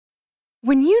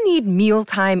When you need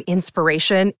mealtime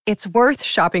inspiration, it's worth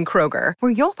shopping Kroger,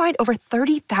 where you'll find over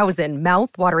 30,000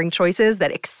 mouth-watering choices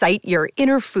that excite your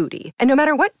inner foodie. And no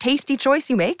matter what tasty choice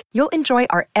you make, you'll enjoy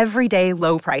our everyday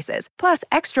low prices, plus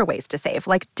extra ways to save,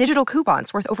 like digital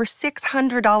coupons worth over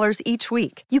 $600 each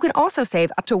week. You can also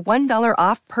save up to $1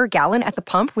 off per gallon at the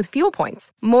pump with fuel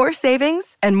points. More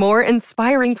savings and more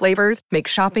inspiring flavors make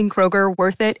shopping Kroger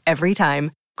worth it every time.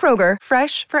 Kroger,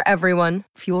 fresh for everyone.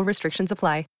 Fuel restrictions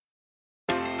apply.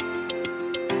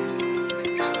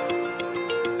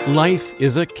 Life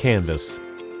is a canvas.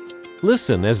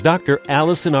 Listen as Dr.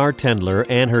 Allison R. Tendler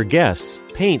and her guests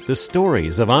paint the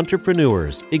stories of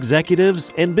entrepreneurs,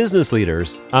 executives, and business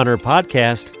leaders on her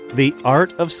podcast, The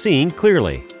Art of Seeing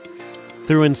Clearly.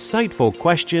 Through insightful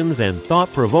questions and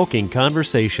thought-provoking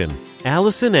conversation,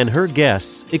 Allison and her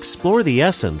guests explore the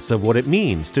essence of what it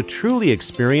means to truly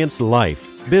experience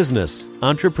life, business,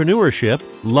 entrepreneurship,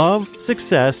 love,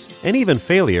 success, and even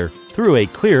failure through a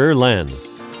clearer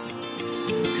lens.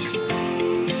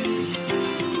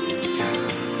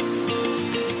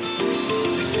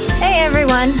 Hey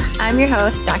everyone, I'm your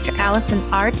host, Dr. Allison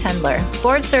R. Tendler,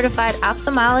 board-certified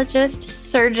ophthalmologist,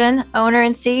 surgeon, owner,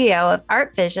 and CEO of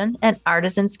Art Vision and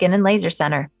Artisan Skin and Laser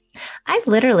Center. I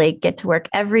literally get to work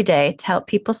every day to help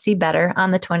people see better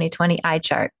on the 20/20 eye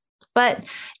chart. But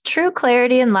true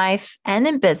clarity in life and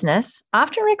in business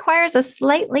often requires a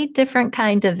slightly different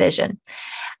kind of vision.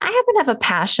 I happen to have a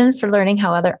passion for learning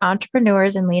how other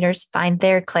entrepreneurs and leaders find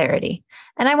their clarity,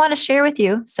 and I want to share with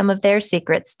you some of their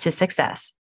secrets to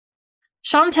success.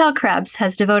 Shantel Krebs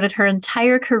has devoted her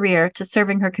entire career to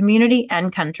serving her community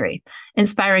and country,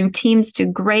 inspiring teams to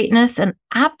greatness and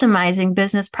optimizing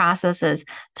business processes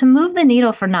to move the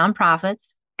needle for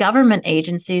nonprofits, government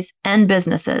agencies, and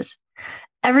businesses.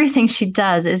 Everything she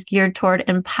does is geared toward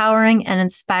empowering and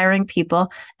inspiring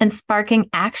people and sparking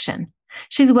action.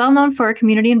 She's well known for her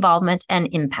community involvement and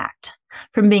impact.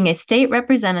 From being a state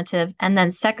representative and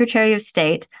then Secretary of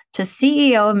State to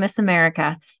CEO of Miss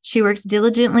America, she works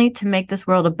diligently to make this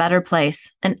world a better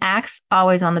place and acts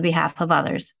always on the behalf of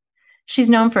others. She's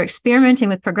known for experimenting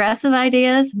with progressive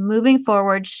ideas, moving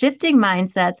forward, shifting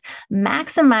mindsets,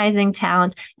 maximizing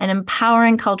talent, and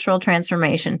empowering cultural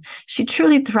transformation. She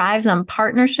truly thrives on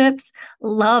partnerships,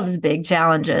 loves big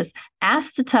challenges,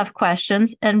 asks the tough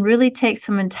questions, and really takes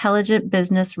some intelligent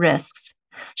business risks.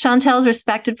 Shantel is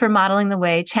respected for modeling the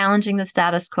way, challenging the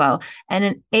status quo,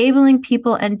 and enabling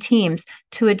people and teams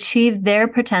to achieve their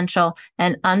potential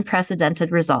and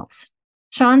unprecedented results.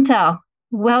 Shantel,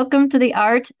 welcome to the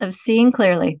Art of Seeing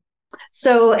Clearly.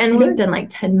 So, and we've done like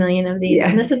 10 million of these,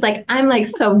 and this is like, I'm like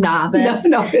so novice.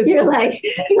 You're like,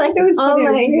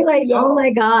 oh my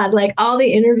God, like all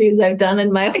the interviews I've done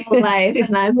in my whole life,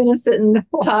 and I'm going to sit and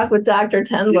talk with Dr.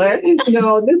 Tendler.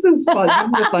 No, this is fun.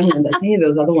 This is fun. Hey,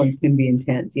 those other ones can be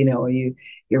intense,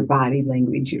 your body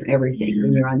language, your everything.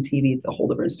 When you're on TV, it's a whole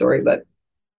different story, but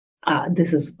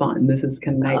this is fun. This is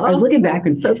kind of nice. I was looking back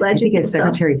and so glad I think as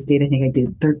Secretary of State, I think I did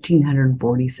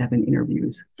 1,347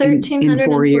 interviews. 1,347? In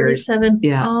 4 years.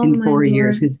 Yeah, in 4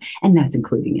 years. And that's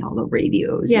including all the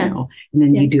radios, and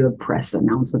then you do a press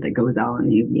announcement that goes out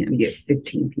and you get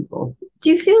 15 people. Do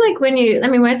you feel like when you,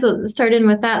 might as well start in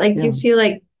with that. Like, do you feel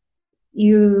like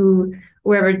you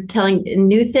were ever telling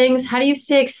new things? How do you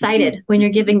stay excited when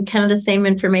you're giving kind of the same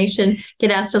information,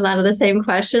 get asked a lot of the same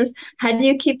questions? How do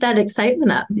you keep that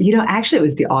excitement up? Actually, it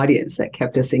was the audience that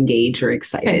kept us engaged or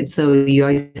excited. Okay. So you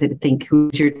always had to think,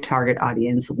 who's your target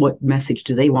audience? What message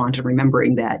do they want? And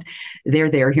remembering that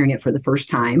they're there hearing it for the first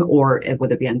time, or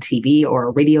whether it be on TV or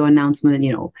a radio announcement,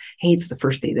 hey, it's the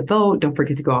first day to vote. Don't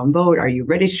forget to go out and vote. Are you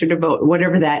registered to vote?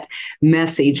 Whatever that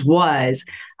message was,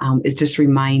 is just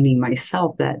reminding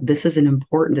myself that this is an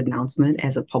important announcement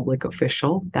as a public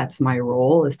official. That's my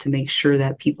role, is to make sure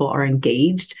that people are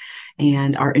engaged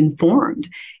and are informed.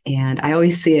 And I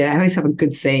always have a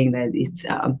good saying that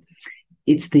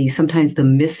it's sometimes the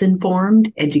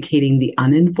misinformed educating the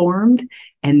uninformed,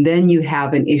 and then you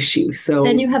have an issue. So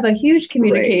then you have a huge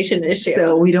communication issue.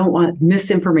 So we don't want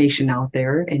misinformation out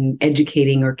there and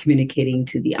educating or communicating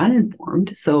to the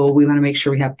uninformed. So we want to make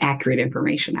sure we have accurate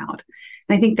information out.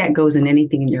 And I think that goes in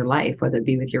anything in your life, whether it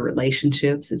be with your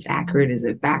relationships. Is accurate? Is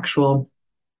it factual?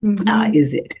 Mm-hmm.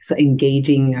 Is it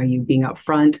engaging? Are you being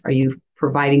upfront? Are you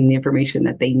providing the information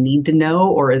that they need to know,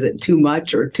 or is it too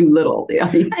much or too little? I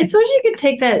suppose you could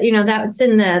take that. That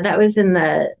was in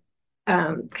the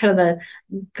kind of the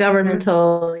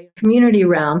governmental community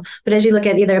realm. But as you look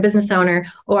at either a business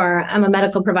owner or I'm a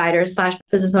medical provider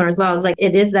 / business owner as well, it's like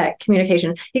it is that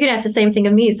communication. You could ask the same thing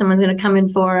of me. Someone's going to come in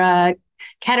for a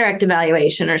cataract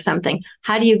evaluation or something.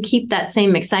 How do you keep that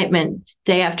same excitement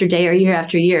day after day or year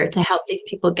after year to help these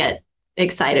people get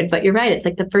excited. But you're right. It's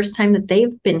like the first time that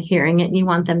they've been hearing it and you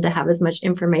want them to have as much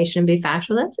information and be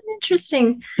factual. That's an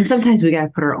interesting. And sometimes we got to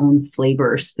put our own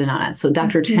flavor or spin on it. So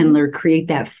Dr. Mhm. Tendler, create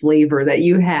that flavor that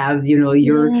you have,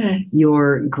 Yes.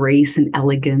 your grace and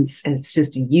elegance. It's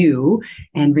just you.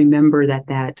 And remember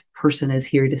that person is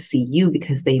here to see you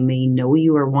because they may know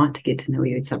you or want to get to know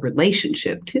you. It's a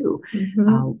relationship too.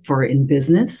 Mhm. For in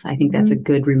business, I think that's a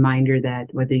good reminder that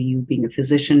whether you being a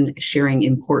physician sharing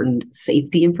important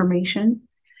safety information,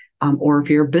 or if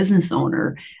you're a business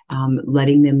owner,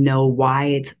 letting them know why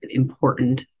it's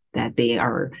important that they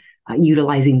are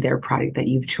utilizing their product that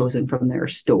you've chosen from their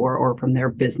store or from their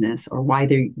business, or why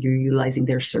you're utilizing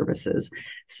their services.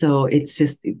 So it's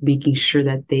just making sure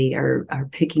that they are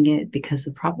picking it because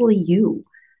of probably you,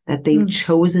 that they've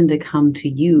chosen to come to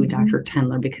you, Dr.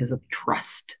 Tendler, because of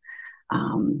trust.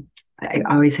 I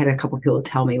always had a couple of people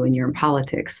tell me when you're in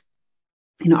politics,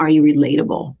 are you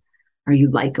relatable? Are you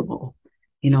likable?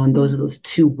 And those are those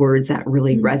two words that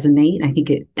really resonate. I think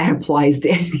that applies to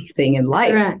anything in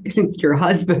life. Correct. Your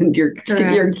husband, your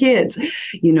kids,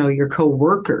 your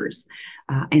coworkers.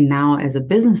 And now as a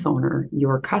business owner,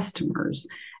 your customers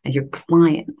and your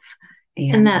clients.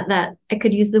 And that I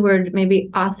could use the word maybe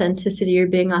authenticity, or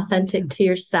being authentic to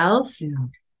yourself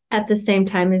at the same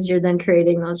time as you're then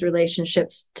creating those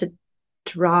relationships to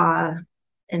draw,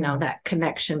 that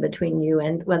connection between you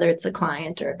and whether it's a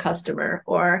client or a customer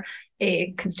or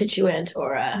a constituent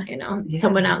or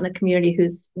someone out in the community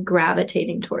who's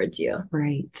gravitating towards you.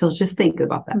 Right. So just think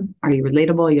about that. Are you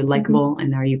relatable? Are you likable?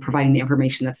 And are you providing the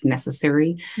information that's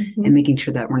necessary and making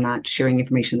sure that we're not sharing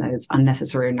information that is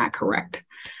unnecessary or not correct?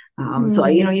 So,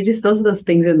 those are those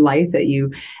things in life that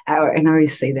and I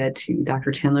always say that to Dr.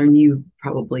 Tendler, and you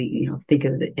probably, think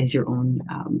of it as your own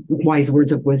wise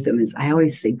words of wisdom is I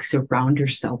always say, surround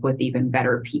yourself with even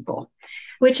better people.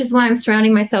 Which is why I'm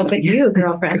surrounding myself with you,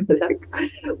 girlfriend.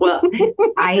 Well,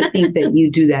 I think that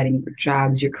you do that in your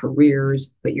jobs, your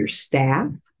careers, but your staff.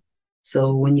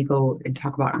 So when you go and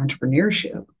talk about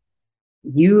entrepreneurship,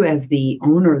 you as the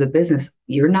owner of the business,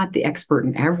 you're not the expert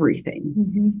in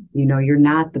everything. You're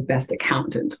not the best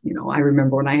accountant. I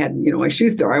remember when I had, my shoe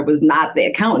store, I was not the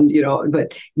accountant,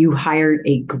 but you hired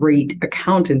a great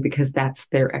accountant because that's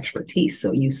their expertise.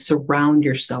 So you surround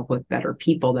yourself with better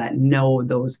people that know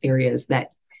those areas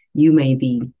that you may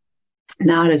be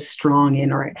not as strong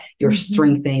in, or your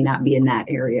strength may not be in that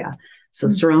area. So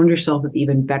surround yourself with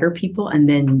even better people, and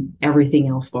then everything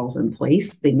else falls in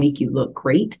place. They make you look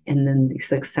great, and then the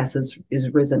success is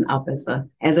risen up as a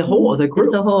whole, as a group.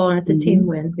 As a whole, and it's a team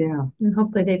win. Yeah. And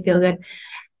hopefully they feel good.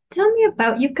 Tell me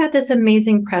about, you've got this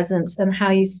amazing presence and how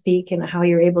you speak and how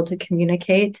you're able to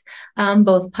communicate,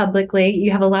 both publicly.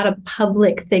 You have a lot of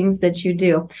public things that you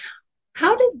do.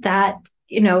 How did that,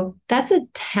 that's a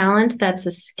talent, that's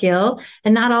a skill,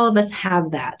 and not all of us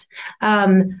have that.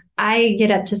 I get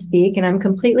up to speak and I'm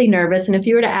completely nervous. And if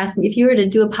you were to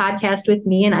do a podcast with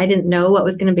me and I didn't know what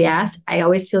was going to be asked, I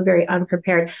always feel very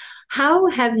unprepared. How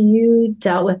have you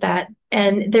dealt with that?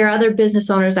 And there are other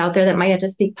business owners out there that might have to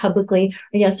speak publicly.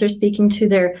 Or yes, they're speaking to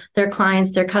their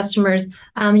clients, their customers.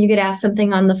 You get asked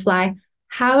something on the fly.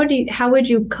 How would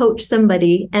you coach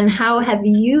somebody, and how have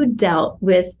you dealt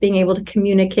with being able to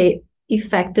communicate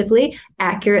effectively,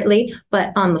 accurately,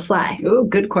 but on the fly? Oh,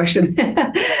 good question.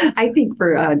 I think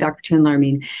for Dr.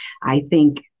 Tendler, I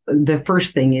think the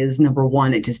first thing is, number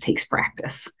one, it just takes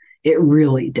practice. It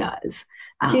really does.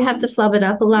 So you have to flub it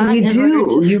up a lot. You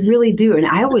do. You really do. And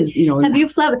I always, have you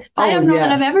flubbed? I don't know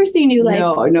that I've ever seen you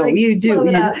No, you do.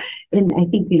 And I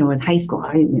think, in high school,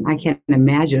 I can't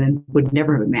imagine and would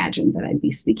never have imagined that I'd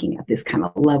be speaking at this kind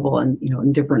of level and,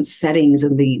 in different settings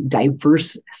and the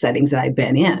diverse settings that I've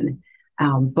been in.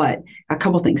 But a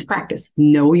couple things: practice,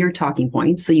 know your talking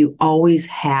points. So you always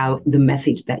have the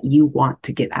message that you want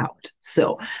to get out.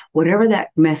 So whatever that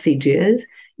message is,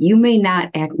 you may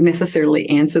not necessarily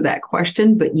answer that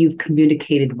question, but you've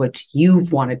communicated what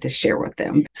you've wanted to share with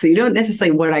them. So you don't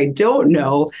necessarily what I don't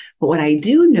know, but what I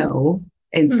do know.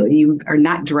 And so you are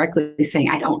not directly saying,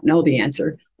 I don't know the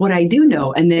answer. What I do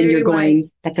know. And then you're going,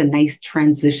 that's a nice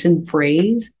transition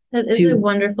phrase. That is a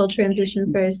wonderful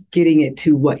transition phrase. Getting it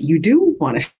to what you do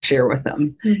want to share with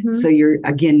them. So you're,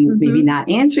 again, maybe not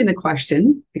answering the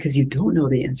question because you don't know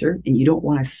the answer and you don't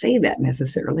want to say that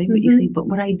necessarily, but you say, but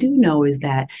what I do know is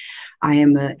that I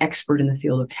am an expert in the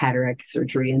field of cataract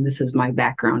surgery, and this is my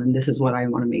background, and this is what I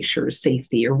want to make sure is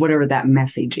safety, or whatever that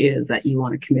message is that you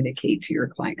want to communicate to your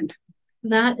client.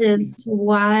 That is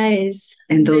wise.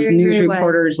 And those news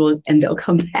reporters they'll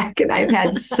come back. And I've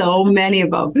had so many of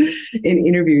them in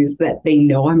interviews that they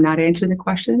know I'm not answering the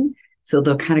question. So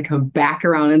they'll kind of come back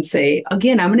around and say,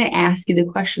 again, I'm going to ask you the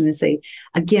question and say,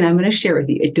 again, I'm going to share with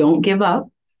you. Don't give up.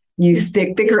 You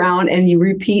stick the ground and you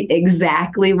repeat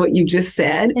exactly what you just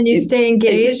said. And you stay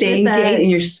engaged. And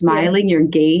you're smiling, you're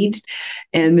engaged.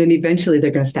 And then eventually they're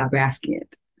going to stop asking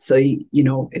it. So,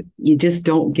 you just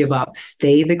don't give up.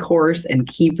 Stay the course and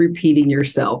keep repeating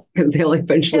yourself because they'll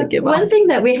eventually give up. One thing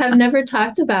that we have never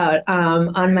talked about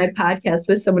on my podcast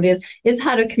with somebody is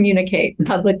how to communicate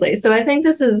publicly. So I think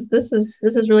this is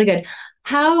really good.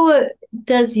 How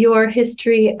does your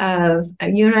history of,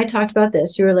 you and I talked about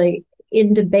this, you were like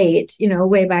in debate,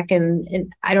 way back in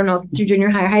I don't know, through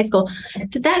junior high or high school.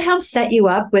 Did that help set you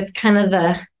up with kind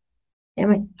of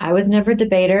I was never a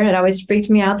debater. It always freaked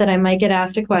me out that I might get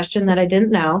asked a question that I didn't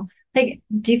know. Like,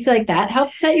 do you feel like that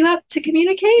helped set you up to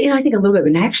communicate? I think a little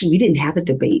bit. But actually, we didn't have a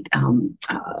debate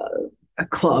a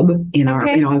club in our,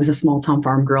 I was a small town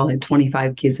farm girl, had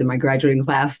 25 kids in my graduating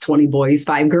class, 20 boys,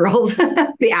 5 girls.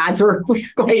 The odds were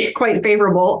quite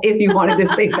favorable if you wanted to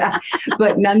say that,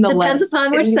 but nonetheless. Depends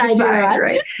upon which side you're on.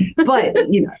 Right. But,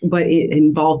 but it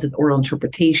involved oral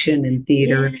interpretation and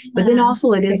theater. Yeah. But then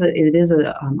also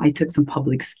I took some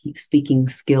public speaking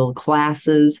skill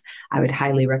classes. I would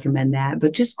highly recommend that,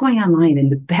 but just going online,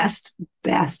 and the best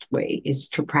way is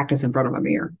to practice in front of a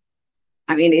mirror.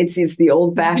 I mean, it's the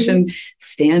old fashioned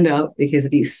stand up, because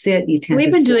if you sit, you tend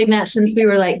We've been doing that since we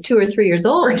were like 2 or 3 years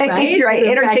old, right? Right.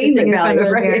 Entertainment value,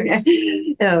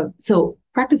 right? So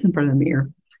practice in front of the mirror.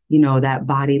 That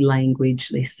body language,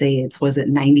 they say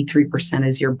 93%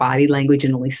 is your body language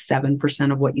and only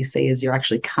 7% of what you say is your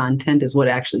actually content is what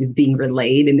actually is being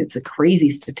relayed. And it's a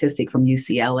crazy statistic from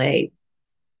UCLA.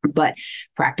 But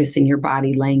practicing your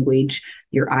body language,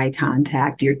 your eye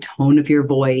contact, your tone of your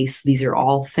voice, these are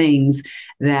all things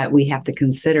that we have to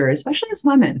consider, especially as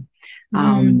women.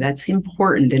 That's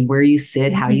important. And where you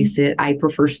sit, how you sit. I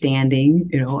prefer standing.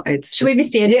 Should we be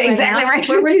standing? Yeah, exactly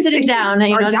right. We're sitting down.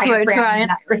 And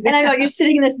I know you're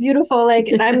sitting in this beautiful,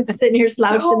 and I'm sitting here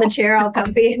slouched in the chair, all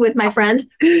comfy with my friend.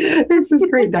 This is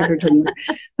great, Dr. Tundler.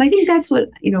 I think that's what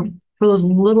for those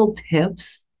little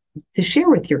tips to share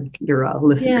with your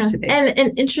listeners today.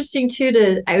 And interesting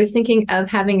too, I was thinking of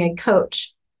having a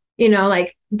coach,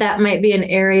 that might be an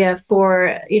area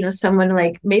for, someone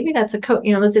like, maybe that's a coach,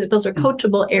 those are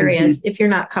coachable areas. Mm-hmm. If you're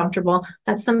not comfortable,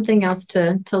 that's something else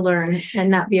to learn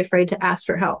and not be afraid to ask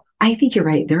for help. I think you're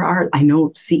right. I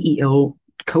know CEO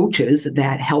coaches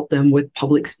that help them with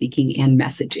public speaking and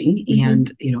messaging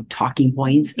and, talking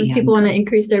points. And people want to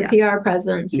increase their PR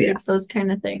presence, those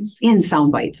kind of things. And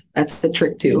sound bites. That's the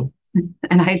trick too.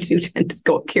 And I do tend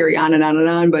to carry on and on and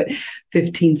on, but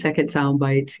 15-second sound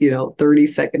bites,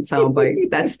 30-second sound bites.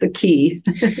 That's the key.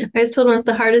 I was told once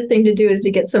the hardest thing to do is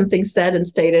to get something said and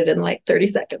stated in like 30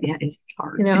 seconds. Yeah, it's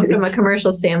hard. From a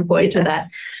commercial standpoint to that.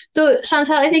 So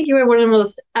Shantel, I think you were one of the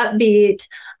most upbeat,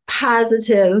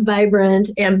 positive, vibrant,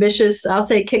 ambitious, I'll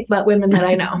say kick butt women that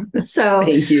I know. So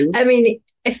thank you. I mean,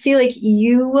 I feel like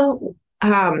you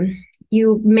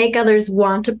make others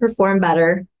want to perform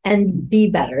better and be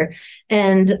better.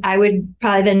 And I would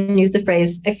probably then use the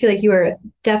phrase, I feel like you are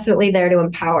definitely there to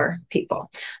empower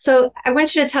people. So I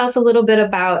want you to tell us a little bit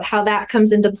about how that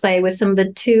comes into play with some of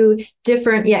the 2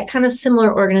 different yet kind of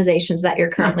similar organizations that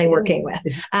you're currently working with.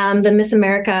 The Miss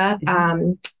America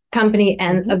company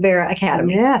and Avera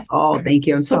Academy. Yes. Oh, thank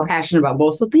you. I'm so passionate about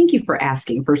both. So thank you for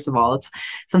asking. First of all, it's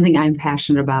something I'm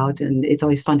passionate about, and it's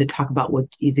always fun to talk about what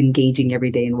is engaging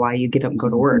every day and why you get up and go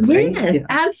to work. Yes, right?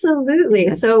 Absolutely.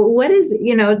 Yes. So what is,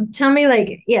 tell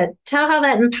me tell how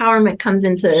that empowerment comes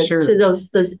into to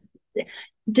those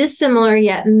dissimilar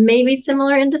yet maybe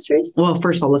similar industries? Well,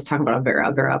 first of all, let's talk about Avera.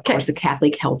 Avera, of course, a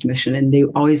Catholic health mission, and they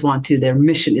always their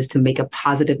mission is to make a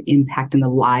positive impact in the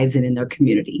lives and in their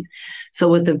communities. So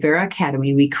with the Avera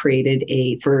Academy, we created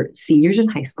for seniors in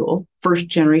high school, first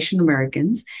generation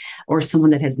Americans, or someone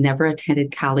that has never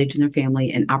attended college in their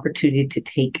family, an opportunity to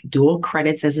take dual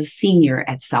credits as a senior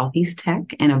at Southeast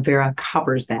Tech, and Avera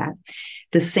covers that. At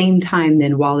the same time,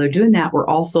 then while they're doing that, we're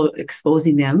also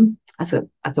exposing them.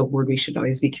 That's a word we should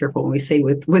always be careful when we say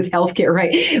with healthcare,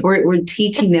 right? We're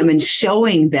teaching them and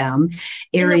showing them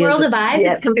areas. In the world of eyes,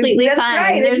 it's completely fine.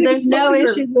 Right. There's no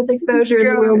issues with exposure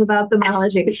in the world of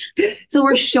ophthalmology. So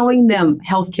we're showing them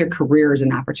healthcare careers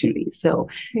and opportunities. So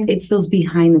it's those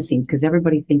behind the scenes, because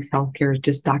everybody thinks healthcare is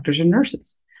just doctors and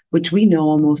nurses, which we know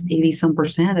almost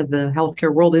 80% of the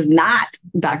healthcare world is not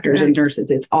doctors and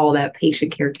nurses. It's all that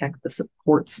patient care tech, the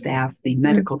support staff, the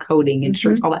medical coding,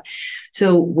 insurance, all that.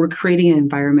 So we're creating an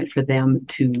environment for them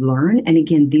to learn. And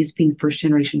again, these being first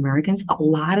generation Americans, a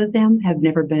lot of them have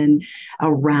never been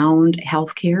around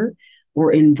healthcare.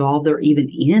 or involved or even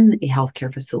in a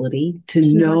healthcare facility to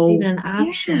know it's even an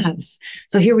option. Yes.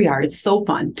 So here we are. It's so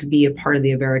fun to be a part of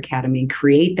the Avera Academy and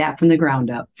create that from the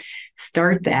ground up.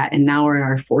 Start that, and now we're in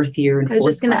our 4th year. And I was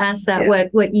just going to ask that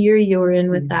what year you were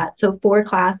in with that. So 4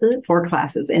 classes? 4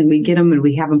 classes, and we get them, and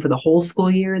we have them for the whole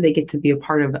school year. They get to be a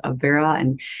part of Avera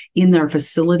and in their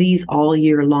facilities all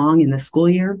year long in the school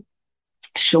year.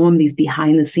 Show them these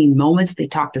behind the scene moments. They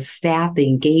talk to staff, they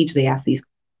engage, they ask these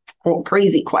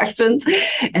crazy questions,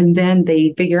 and then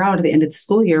they figure out at the end of the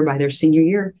school year, by their senior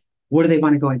year, what do they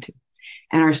want to go into?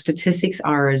 And our statistics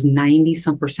are as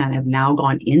 90-some% have now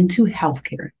gone into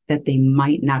healthcare that they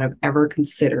might not have ever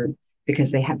considered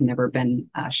because they have never been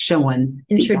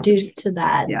introduced to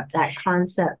that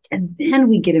concept. And then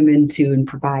we get them into and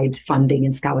provide funding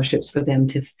and scholarships for them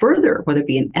to further, whether it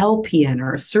be an LPN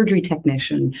or a surgery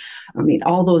technician. I mean,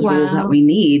 all those roles that we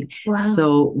need. Wow.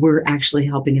 So we're actually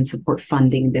helping and support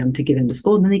funding them to get into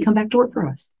school, and then they come back to work for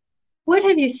us. What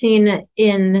have you seen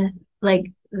in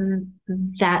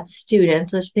that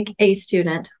student? Let's pick a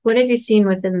student. What have you seen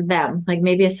within them? Like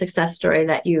maybe a success story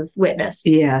that you've witnessed?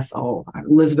 Yes. Oh,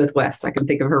 Elizabeth West. I can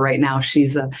think of her right now.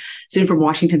 She's a student from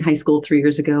Washington High School 3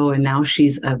 years ago, and now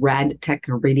she's a rad tech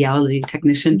or radiology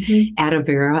technician at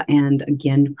Avera. And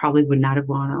again, probably would not have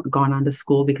gone on to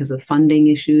school because of funding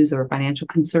issues or financial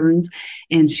concerns.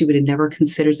 And she would have never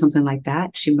considered something like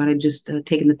that. She might have just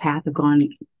taken the path of gone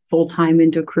full-time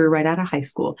into a career right out of high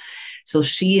school. So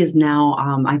she is now,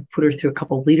 I've put her through a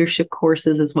couple of leadership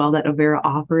courses as well that Avera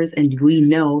offers. And we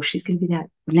know she's going to be that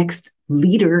next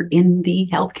leader in the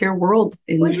healthcare world.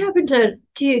 What happened to,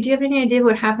 do you have any idea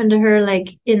what happened to her,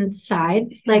 like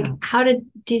inside? Like did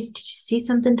you see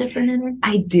something different in her?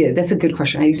 I did. That's a good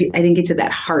question. I didn't get to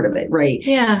that heart of it. Right.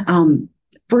 Yeah.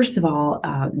 First of all,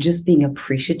 just being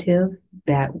appreciative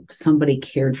that somebody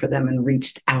cared for them and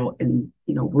reached out and,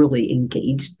 really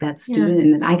engaged that student.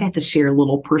 And then I got to share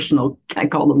little personal, I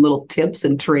call them little tips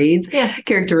and trades,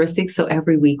 characteristics. So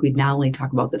every week we'd not only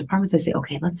talk about the departments, I say,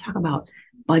 okay, let's talk about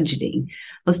budgeting.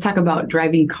 Let's talk about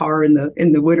driving car in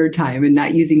the winter time and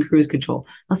not using cruise control.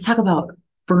 Let's talk about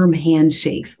firm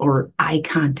handshakes or eye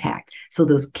contact. So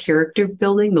those character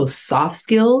building, those soft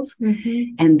skills,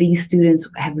 and these students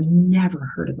have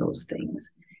never heard of those things.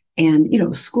 And,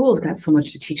 school's got so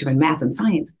much to teach them in math and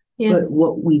science, but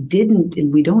what we didn't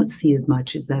and we don't see as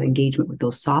much is that engagement with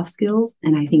those soft skills.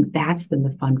 And I think that's been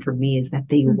the fun for me, is that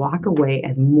they walk away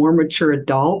as more mature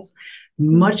adults,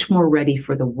 much more ready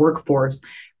for the workforce,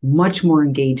 much more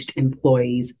engaged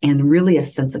employees, and really a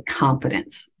sense of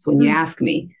confidence. So when you ask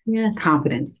me,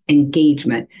 confidence,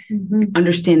 engagement,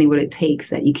 understanding what it takes,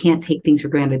 that you can't take things for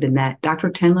granted, and that Dr.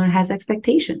 Tendler has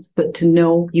expectations, but to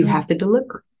know you have to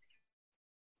deliver.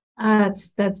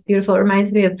 That's beautiful. It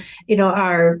reminds me of,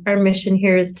 our mission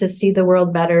here is to see the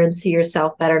world better and see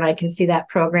yourself better. And I can see that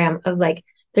program of like,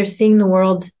 they're seeing the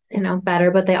world,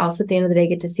 better, but they also at the end of the day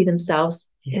get to see themselves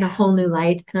in a whole new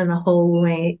light and in a whole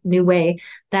new way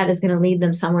that is going to lead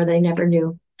them somewhere they never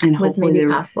knew and was maybe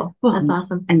possible. That's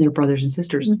awesome. And their brothers and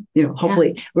sisters,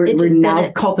 hopefully we're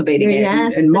now cultivating it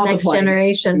and multiplying.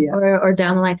 Next generation or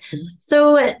down the line.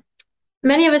 So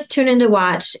many of us tune in to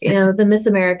watch, the Miss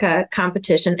America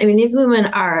competition. I mean, these women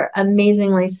are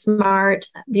amazingly smart,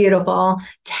 beautiful,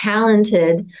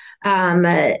 talented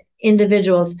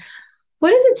individuals. What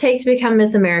does it take to become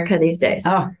Miss America these days?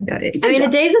 The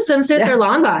days of swimsuits are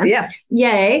long gone. Yes.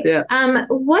 Yay. Yes.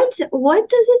 What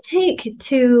does it take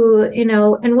to,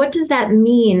 and what does that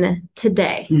mean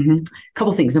today? A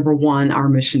couple things. Number one, our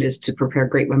mission is to prepare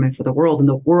great women for the world and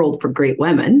the world for great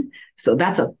women. So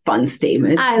that's a fun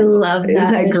statement. I love that.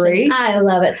 Isn't that great? I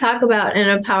love it. Talk about an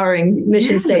empowering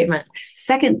mission statement.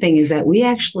 Second thing is that we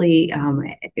actually,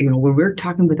 when we're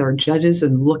talking with our judges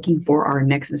and looking for our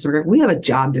next Miss America, we have a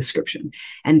job description,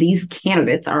 and these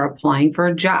candidates are applying for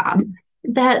a job.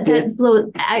 That blows.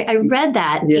 I read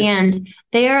that, and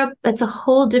that's a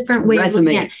whole different way of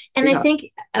looking at it. And I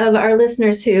think of our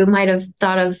listeners who might have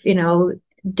thought of,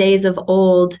 days of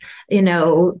old,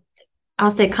 I'll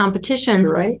say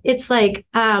competitions. Right. It's like,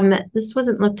 this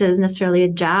wasn't looked at as necessarily a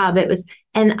job. It was,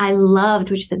 and I loved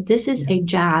what you said. This is a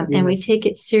job, and we take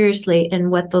it seriously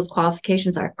and what those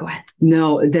qualifications are. Go ahead.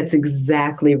 No, that's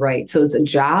exactly right. So it's a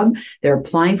job. They're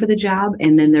applying for the job,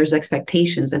 and then there's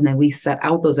expectations, and then we set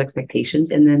out those expectations.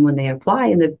 And then when they apply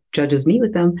and the judges meet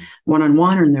with them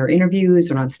one-on-one or in their interviews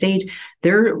or on stage,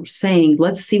 they're saying,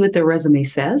 let's see what their resume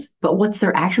says, but what's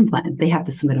their action plan? They have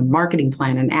to submit a marketing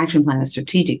plan, an action plan, a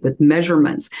strategic with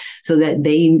measurements so that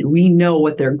we know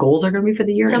what their goals are going to be for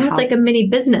the year. It's almost like a mini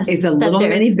business. It's a little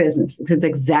many businesses. It's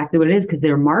exactly what it is, because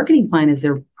their marketing plan is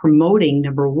they're promoting,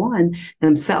 number one,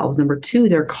 themselves. Number two,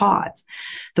 their cause.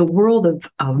 The world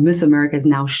of Miss America has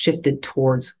now shifted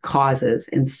towards causes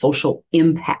and social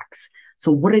impacts.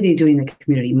 So what are they doing in the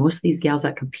community? Most of these gals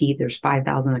that compete, there's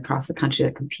 5,000 across the country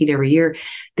that compete every year.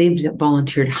 They've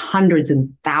volunteered hundreds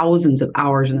and thousands of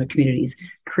hours in their communities,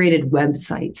 created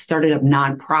websites, started up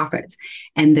nonprofits,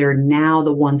 and they're now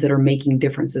the ones that are making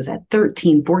differences at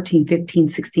 13, 14, 15,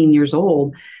 16 years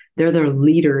old. They're their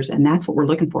leaders, and that's what we're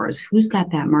looking for, is who's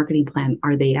got that marketing plan?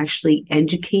 Are they actually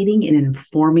educating and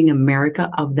informing America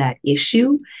of that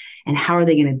issue? And how are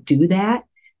they going to do that?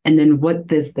 And then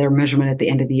what is their measurement at the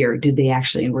end of the year? Did they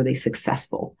actually, and were they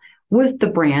successful with the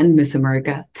brand Miss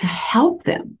America to help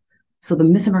them? So the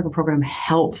Miss America program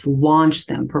helps launch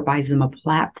them, provides them a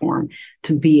platform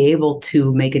to be able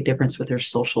to make a difference with their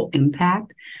social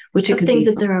impact, which it could things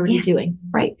be that they're already doing.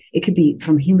 Right. It could be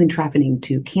from human trafficking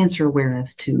to cancer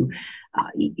awareness to,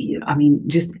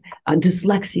 just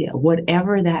dyslexia,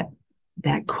 whatever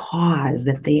that cause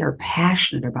that they are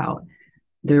passionate about.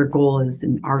 Their goal is,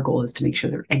 and our goal is, to make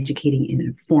sure they're educating and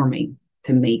informing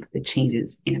to make the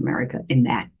changes in America in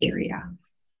that area.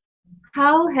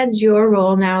 How has your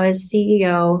role now as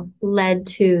CEO led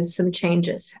to some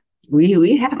changes?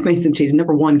 We have made some changes.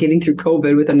 Number one, getting through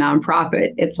COVID with a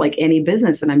nonprofit, it's like any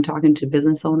business. And I'm talking to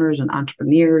business owners and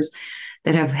entrepreneurs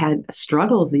that have had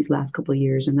struggles these last couple of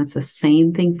years. And that's the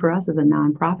same thing for us as a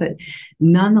nonprofit.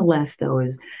 Nonetheless, though,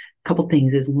 is couple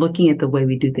things is looking at the way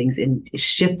we do things and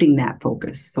shifting that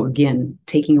focus. So again,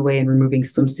 taking away and removing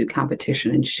swimsuit competition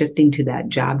and shifting to that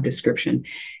job description.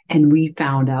 And we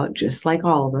found out, just like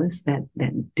all of us, that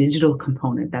digital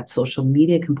component, that social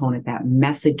media component, that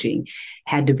messaging we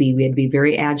had to be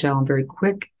very agile and very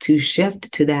quick to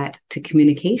shift to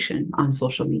communication on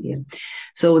social media.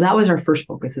 So that was our first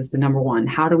focus, is the number one,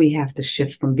 how do we have to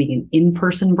shift from being an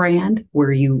in-person brand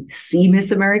where you see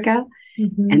Miss America,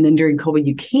 and then during COVID,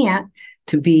 you can't,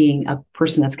 to being a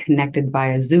person that's connected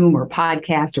via Zoom or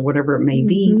podcast or whatever it may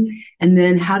be. And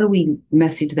then how do we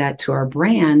message that to our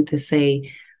brand to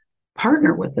say,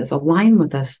 partner with us, align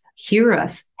with us, hear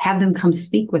us, have them come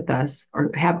speak with us,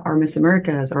 or have our Miss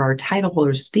Americas or our title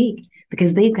holders speak,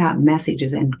 because they've got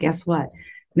messages. And guess what?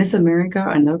 Miss America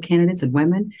and their candidates and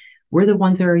women, we're the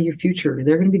ones that are your future.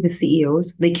 They're going to be the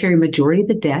CEOs. They carry majority of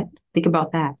the debt. Think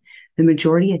about that. The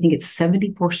majority, I think it's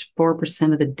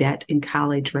 74% of the debt in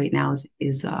college right now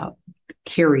is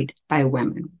carried by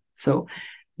women. So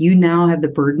you now have the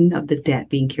burden of the debt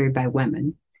being carried by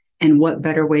women. And what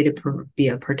better way to be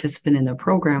a participant in the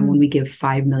program when we give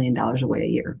 $5 million away a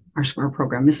year? Our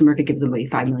program, Miss America, gives away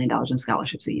 $5 million in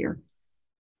scholarships a year.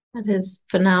 That is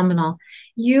phenomenal.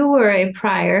 You were a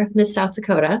prior Miss South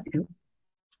Dakota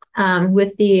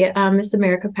with the Miss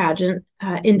America pageant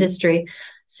industry.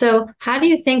 So how do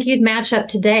you think you'd match up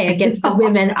today against the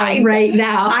women right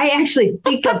now? I actually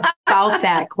think about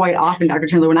that quite often, Dr.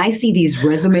 Chandler, when I see these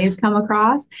resumes come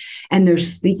across and their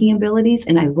speaking abilities,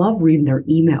 and I love reading their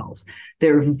emails.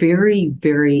 They're very,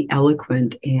 very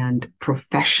eloquent and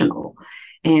professional.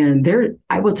 And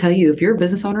I will tell you, if you're a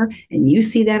business owner and you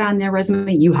see that on their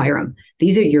resume, you hire them.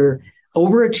 These are your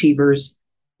overachievers,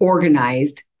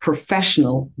 organized,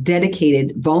 professional,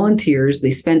 dedicated volunteers.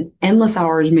 They spend endless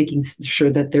hours making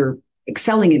sure that they're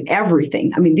excelling in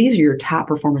everything. I mean, these are your top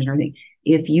performers and everything.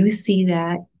 If you see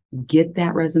that, get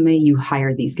that resume, you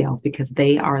hire these gals, because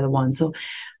they are the ones. So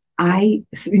when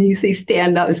you say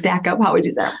stand up, stack up, how would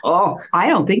you say? Oh, I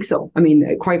don't think so. I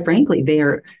mean, quite frankly, they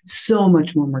are so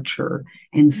much more mature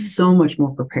and so much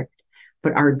more prepared.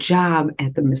 But our job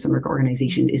at the Miss America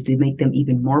organization is to make them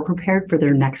even more prepared for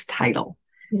their next title.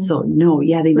 Yes. So they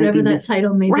whatever might be that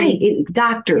title may be.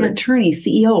 Doctor, attorney,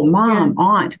 CEO, mom,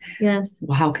 aunt. Yes.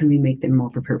 Well, how can we make them more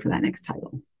prepared for that next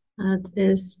title? That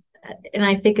is, and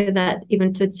I think of that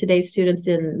even to today's students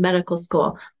in medical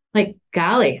school. Like,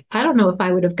 golly, I don't know if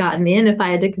I would have gotten in if I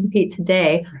had to compete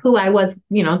today, who I was,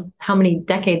 how many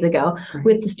decades ago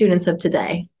with the students of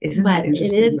today. Isn't that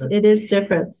interesting? It is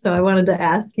different. So I wanted to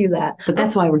ask you that. But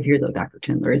that's why we're here, though, Dr.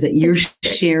 Chandler, is that you're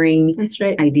sharing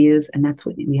ideas. And that's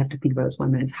what we have to think about as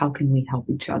women, is how can we help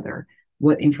each other?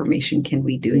 What information can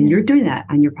we do? And you're doing that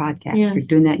on your podcast. Yes. You're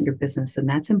doing that in your business. And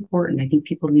that's important. I think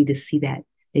people need to see that.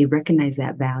 They recognize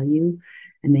that value.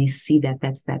 And they see that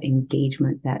that's that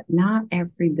engagement that not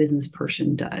every business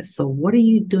person does. So what are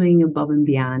you doing above and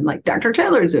beyond, like Dr.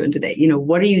 Taylor is doing today?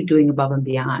 What are you doing above and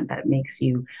beyond that makes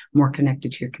you more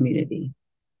connected to your community?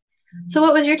 So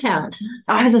what was your talent?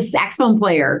 I was a saxophone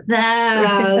player.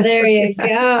 Oh, there you go.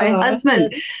 My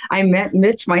husband. I met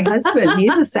Mitch, my husband.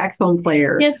 He's a saxophone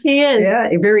player. Yes, he is. Yeah,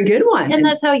 a very good one. And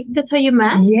that's how you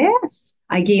met? Yes.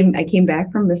 I came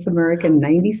back from Miss America in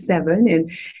 97, and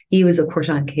he was, of course,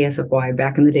 on KSFY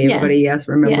back in the day. Everybody,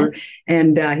 remember? Yes.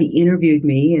 And he interviewed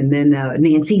me, and then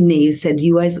Nancy Nave said,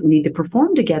 "You guys need to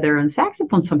perform together on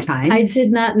saxophone sometime." I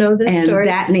did not know this story. And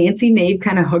that Nancy Nave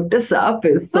kind of hooked us up,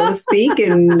 so to speak,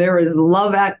 and there was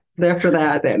love after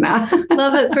that. Then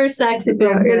love at first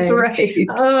saxophone. It's right.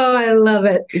 Oh, I love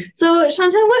it. So,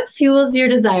 Shantel, what fuels your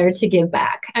desire to give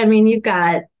back? I mean, you've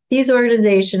got these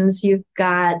organizations, you've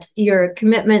got your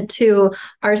commitment to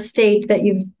our state that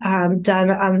you've done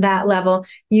on that level.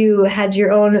 You had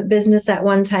your own business at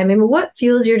one time. I mean, what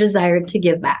fuels your desire to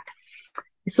give back?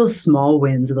 It's those small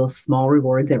wins, those small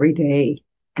rewards every day.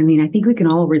 I mean, I think we can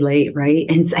all relate, right?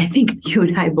 And I think you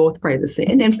and I both probably the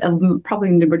same, and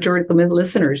probably the majority of the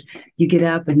listeners, you get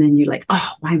up and then you're like,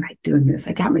 oh, why am I doing this?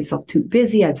 I got myself too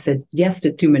busy. I've said yes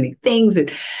to too many things. And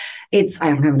I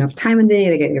don't have enough time in the day.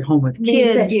 I got to get home with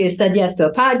kids. You said yes to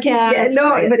a podcast. Yeah,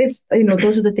 no, but it's,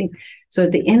 those are the things. So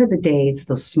at the end of the day, it's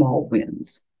those small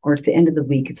wins, or at the end of the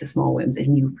week, it's the small wins,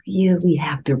 and you really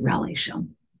have to relish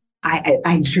them.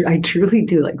 I truly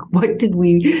do. Like, what did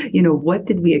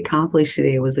we accomplish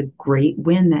today? It was a great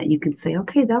win that you could say,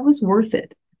 okay, that was worth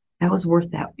it. That was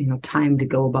worth that, time to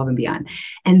go above and beyond.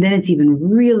 And then it's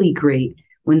even really great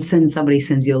when somebody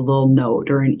sends you a little note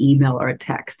or an email or a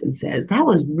text and says, that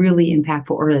was really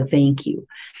impactful, or a thank you.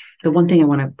 The one thing I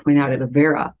want to point out at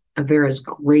Avera is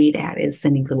great at is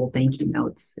sending little thank you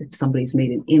notes if somebody's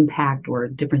made an impact or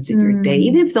a difference in your day,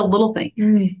 even if it's a little thing.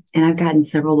 And I've gotten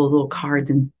several of those little cards,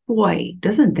 and boy,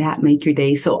 doesn't that make your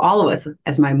day? So all of us,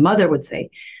 as my mother would say,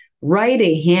 write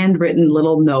a handwritten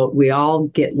little note. We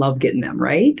all love getting them,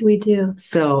 right? We do.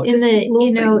 So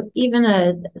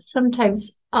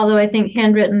sometimes, although I think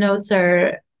handwritten notes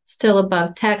are still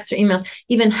above text or emails,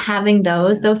 even having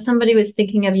those, though somebody was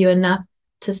thinking of you enough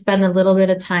to spend a little bit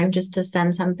of time just to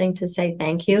send something to say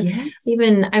thank you. Yes.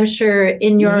 Even I'm sure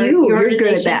in your organization,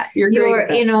 good at that. You're great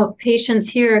at that. Patients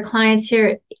here, clients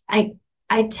here,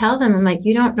 I tell them, I'm like,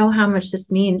 you don't know how much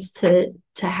this means to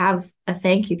have a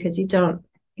thank you, because you don't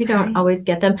always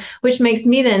get them, which makes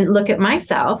me then look at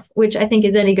myself, which I think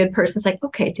is any good person. It's like,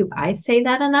 okay, do I say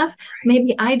that enough?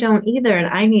 Maybe I don't either, and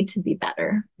I need to be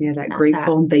better. Yeah, that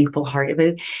grateful and thankful heart of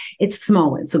it. It's the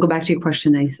small wins. So go back to your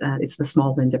question. It's the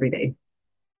small wins every day.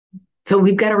 So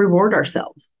we've got to reward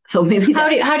ourselves. So maybe how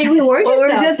do you reward yourself?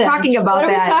 We're just talking about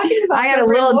that. I got a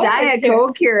little Diet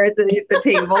Coke here at the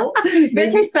table.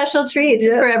 It's our special treat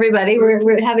for everybody.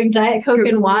 We're having Diet Coke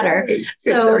and water.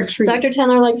 So Dr.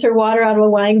 Tendler likes her water out of a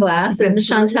wine glass, and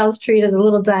Chantel's treat is a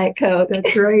little Diet Coke.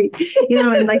 That's right.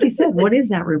 And like you said, what is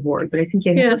that reward? But I think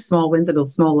you have small wins and a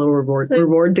small little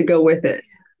reward to go with it.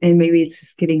 And maybe it's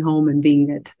just getting home and being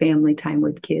at family time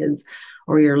with kids.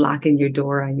 Or you're locking your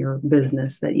door on your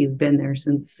business that you've been there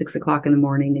since 6 o'clock in the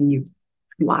morning, and you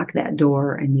lock that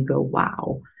door and you go,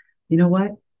 wow, you know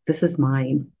what? This is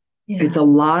mine. Yeah. It's a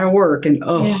lot of work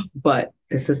but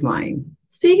this is mine.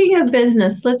 Speaking of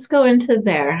business, let's go into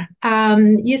there.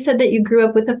 You said that you grew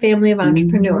up with a family of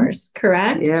entrepreneurs,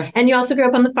 correct? Yes. And you also grew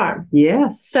up on the farm.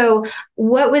 Yes. So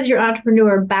what was your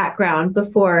entrepreneur background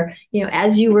before,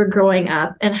 as you were growing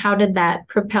up, and how did that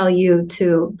propel you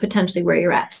to potentially where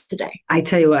you're at today? I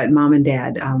tell you what, Mom and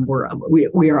Dad,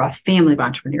 we are a family of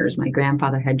entrepreneurs. My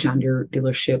grandfather had John Deere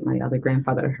dealership. My other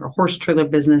grandfather had a horse trailer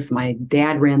business. My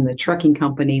dad ran the trucking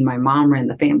company. My mom ran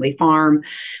the family farm.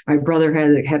 My brother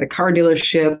had a car dealership.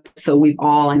 So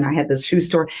and I had this shoe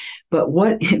store, but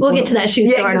we'll get to that shoe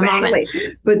store in a moment.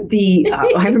 But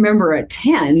I remember at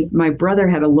 10, my brother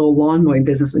had a little lawn mowing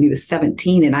business when he was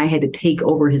 17, and I had to take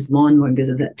over his lawn mowing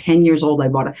business. At 10 years old, I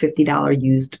bought a $50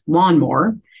 used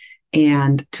lawnmower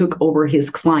and took over his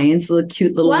clients, the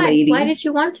cute little ladies. Why did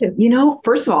you want to?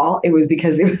 First of all, it was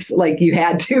because it was like you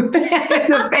had to.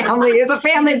 The family is a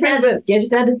family business. You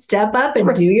just had to step up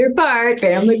and do your part.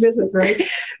 Family business, right?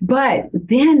 But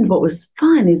then what was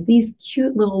fun is these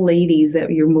cute little ladies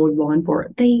that you mowed lawn for,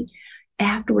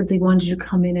 afterwards they wanted you to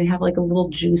come in and have like a little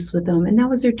juice with them. And that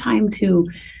was their time to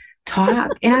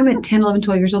talk. And I'm at 10, 11,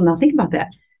 12 years old. Now think about that.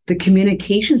 The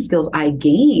communication skills I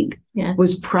gained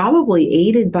was probably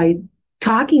aided by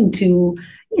talking to,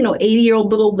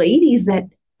 80-year-old little ladies that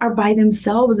are by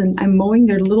themselves, and I'm mowing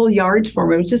their little yards for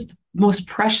them. It was just most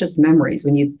precious memories.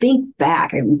 When you think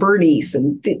back, and Bernice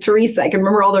and Teresa, I can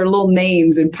remember all their little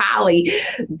names, and Polly,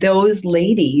 those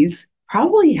ladies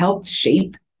probably helped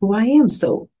shape who I am.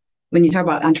 So when you talk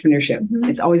about entrepreneurship,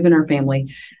 it's always been our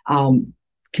family.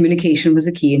 Communication was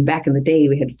a key. And back in the day,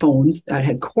 we had phones that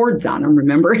had cords on them,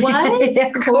 remember? What?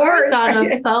 Cords on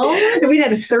a phone? We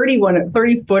had a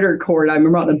 30-footer cord, I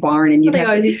remember, on the barn. And they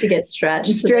always used to get stretched.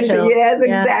 Yes,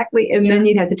 exactly. And then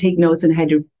you'd have to take notes and had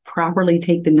to properly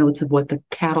take the notes of what the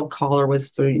cattle caller was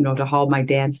for, to haul my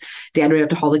dad would have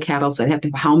to haul the cattle. So I'd have to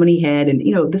have how many head. And,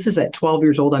 this is at 12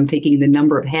 years old. I'm taking the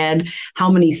number of head,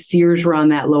 how many steers were on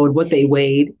that load, what they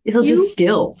weighed. Those are just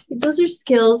skills. Those are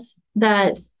skills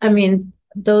that,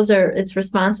 it's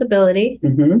responsibility.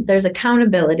 Mm-hmm. There's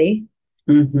accountability.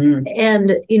 Mm-hmm.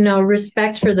 And,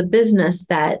 respect for the business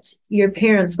that your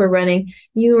parents were running.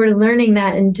 You were learning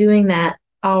that and doing that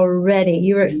already.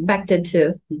 You were expected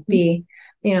to be,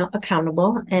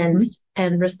 accountable and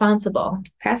responsible.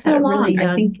 Pass that along. Really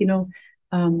I think,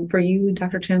 for you,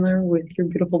 Dr. Chandler, with your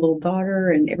beautiful little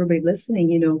daughter and everybody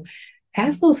listening,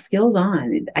 pass those skills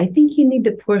on. I think you need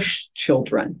to push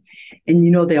children. And,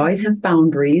 they always have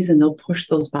boundaries and they'll push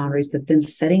those boundaries, but then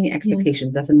setting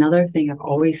expectations, that's another thing I've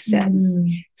always said.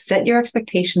 Set your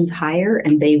expectations higher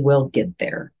and they will get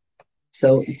there.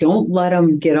 So don't let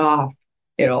them get off,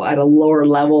 at a lower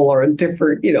level or a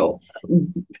different,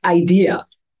 idea.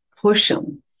 Push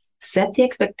them. Set the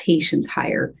expectations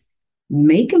higher.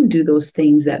 Make them do those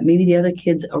things that maybe the other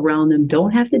kids around them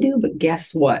don't have to do, but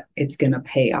guess what? It's going to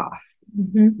pay off.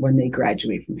 When they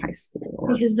graduate from high school.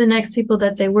 Because the next people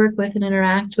that they work with and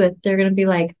interact with, they're going to be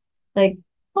like,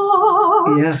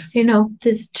 oh, yes.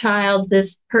 This child,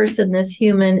 this person, this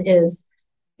human is,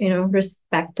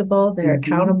 respectable, they're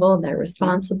accountable, they're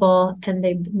responsible, and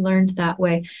they've learned that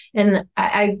way. And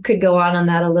I could go on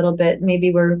that a little bit.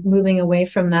 Maybe we're moving away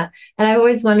from that. And I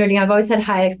always wondered, I've always had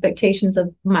high expectations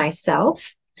of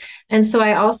myself. And so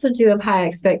I also do have high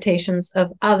expectations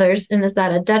of others. And is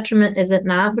that a detriment? Is it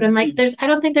not? But I'm like, I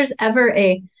don't think there's ever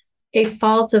a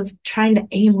fault of trying to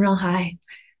aim real high.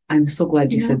 I'm so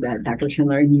glad you said that, Dr.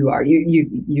 Chandler. And you are,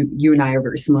 you and I are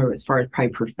very similar as far as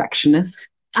probably perfectionist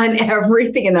on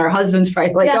everything. And our husband's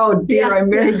probably like, oh dear, I'm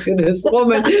married to this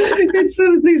woman.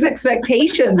 It's these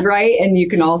expectations, right? And you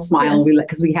can all smile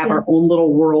because we have our own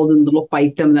little world and little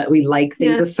fiefdom that we like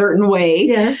things a certain way.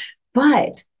 Yes.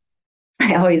 But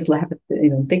I always laugh at,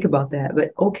 think about that.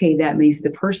 But okay, that makes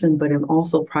the person, but I'm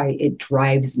also it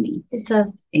drives me. It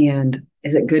does. And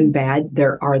is it good and bad?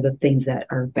 There are the things that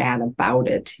are bad about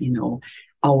it,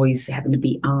 always having to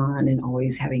be on and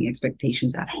always having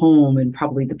expectations at home and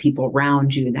probably the people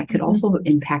around you. And that could also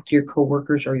impact your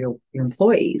coworkers or your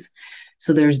employees.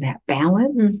 So there's that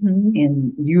balance.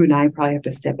 And you and I probably have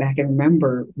to step back and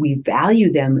remember, we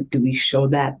value them. Do we show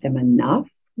them enough?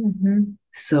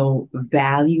 So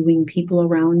valuing people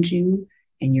around you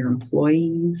and your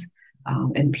employees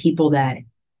and people that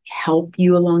help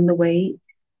you along the way,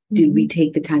 do we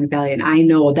take the time to value? And I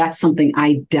know that's something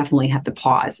I definitely have to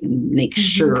pause and make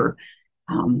sure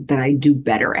that I do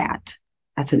better at.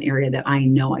 That's an area that I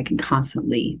know I can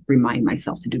constantly remind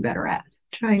myself to do better at.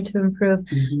 Trying to improve.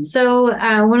 So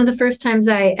one of the first times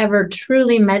I ever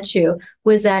truly met you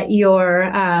was at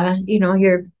your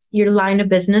line of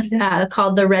business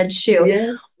called the Red Shoe.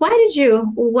 Yes. Why did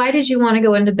you want to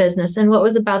go into business, and what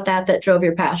was about that drove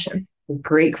your passion?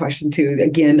 Great question too.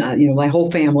 Again, my whole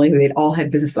family, they'd all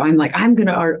had business. So I'm like, I'm going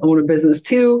to own a business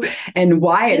too. And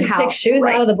why and how? Pick shoes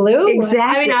out of the blue?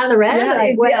 Exactly. Out of the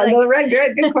red? The red.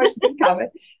 Good question. Good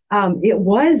comment. It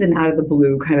was an out of the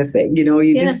blue kind of thing.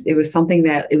 It was something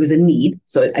that it was a need.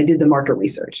 So I did the market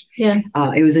research. Yes.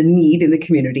 It was a need in the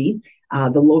community.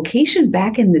 The location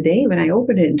back in the day when I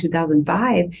opened it in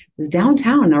 2005 was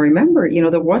downtown. Now remember,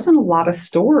 there wasn't a lot of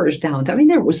stores downtown.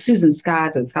 There was Susan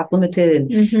Scott's and Scott's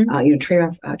Limited and, Trey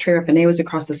Raffinet was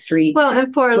across the street. Well,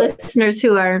 and for listeners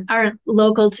who are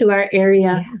local to our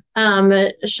area,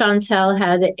 Shantel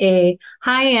had a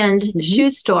high-end shoe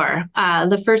store,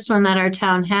 the first one that our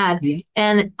town had.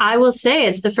 And I will say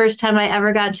it's the first time I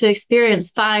ever got to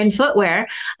experience fine footwear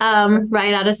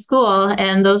right out of school.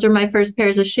 And those are my first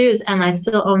pairs of shoes. And I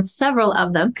still own several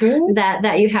of them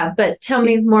that you have. But tell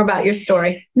me more about your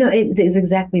story. No, it is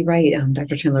exactly right.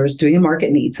 Dr. Chandler is doing a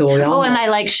market need. So we all and I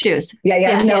like shoes.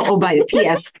 Yeah. No. Oh, by the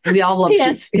P.S. We all love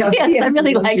shoes. Yes, I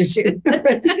really like shoes.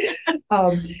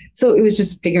 So it was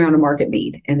just figuring out a market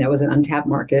need. And that was an untapped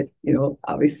market.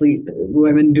 Obviously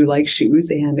women do like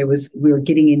shoes. And we were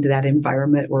getting into that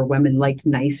environment where women liked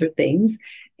nicer things.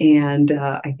 And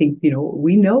I think,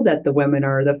 we know that the women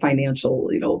are the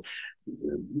financial,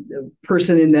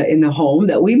 person in the home,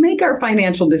 that we make our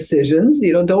financial decisions,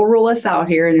 don't rule us out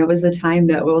here. And it was the time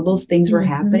that those things were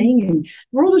happening and the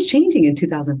world was changing in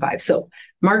 2005. So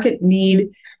market need,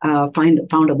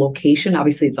 found a location.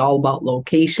 Obviously it's all about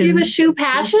location. Do you have a shoe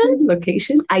passion?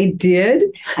 Location. I did.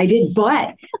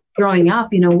 But growing up,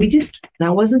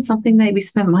 that wasn't something that we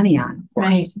spent money on.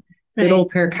 Right. Good old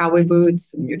pair of cowboy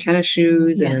boots and your tennis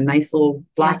shoes and a nice little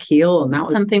black heel. And that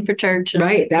was something for church.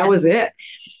 Right. That was it.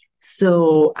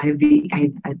 So I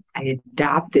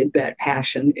adopted that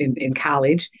passion in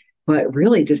college. but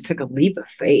really just took a leap of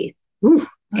faith. Ooh,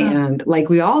 and like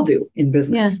we all do in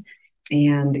business.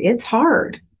 And it's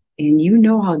hard. And you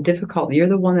know how difficult. You're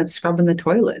the one that's scrubbing the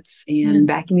toilets and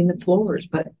vacuuming the floors.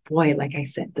 But boy, like I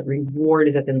said, the reward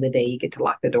is at the end of the day, you get to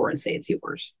lock the door and say it's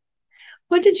yours.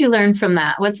 What did you learn from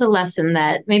that? What's a lesson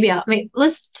that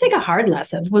let's take a hard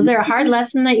lesson. Was there a hard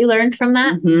lesson that you learned from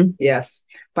that? Yes.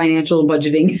 Financial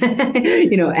budgeting,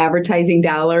 advertising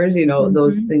dollars,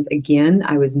 those things. Again,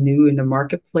 I was new in the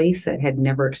marketplace that had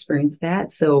never experienced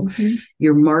that. So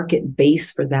your market base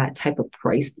for that type of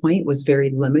price point was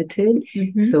very limited.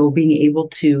 So being able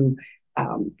to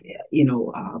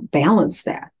balance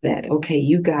that, okay,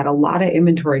 you've got a lot of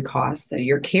inventory costs that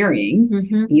you're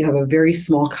carrying. You have a very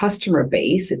small customer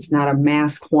base. It's not a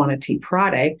mass quantity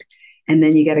product. And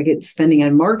then you got to get spending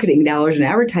on marketing dollars and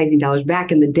advertising dollars.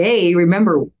 Back in the day,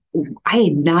 remember, I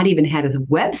had not even had a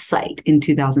website in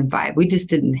 2005. We just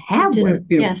didn't have one.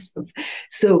 Yes.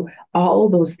 So all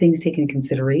of those things taken into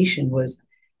consideration was,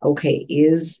 okay,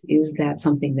 is that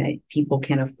something that people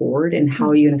can afford, and how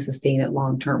are you going to sustain it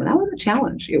long term? And that was a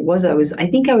challenge. I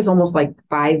think I was almost like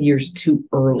 5 years too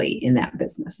early in that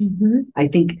business. I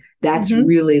think that's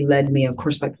really led me. Of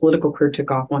course, my political career took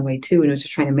off one way too, and it was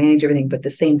just trying to manage everything. But at the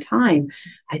same time,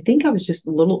 I think I was just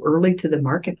a little early to the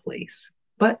marketplace,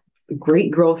 but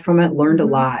great growth from it, learned a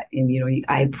lot. And,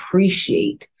 I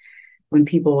appreciate when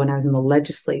I was in the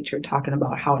legislature talking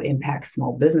about how it impacts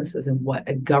small businesses and what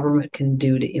a government can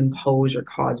do to impose or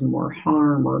cause more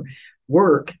harm or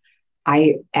work,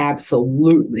 I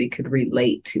absolutely could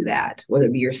relate to that, whether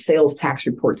it be your sales tax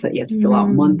reports that you have to fill out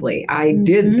monthly. I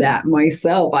did that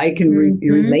myself. I can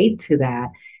relate to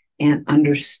that and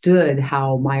understood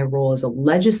how my role as a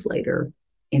legislator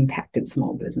impacted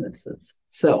small businesses.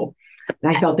 So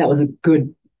I felt that was a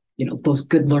good those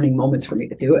good learning moments for me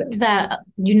to do it. That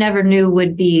you never knew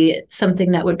would be something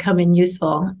that would come in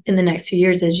useful in the next few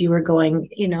years as you were going,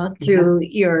 through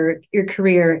your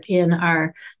career in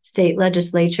our state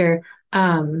legislature.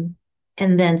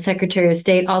 And then Secretary of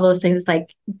State, all those things.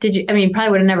 Like, you probably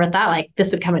would have never thought like this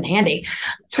would come in handy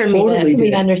for me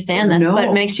to understand this. No. But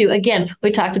it makes you, again, we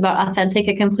talked about authentic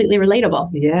and completely relatable.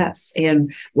 Yes.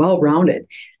 And well-rounded.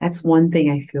 That's one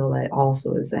thing I feel that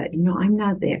also is that, I'm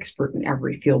not the expert in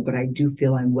every field, but I do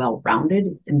feel I'm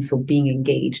well-rounded. And so being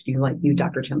engaged, like you,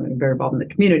 Dr. Chandler, you're very involved in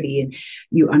the community, and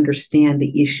you understand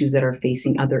the issues that are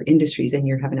facing other industries, and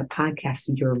you're having a podcast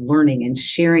and you're learning and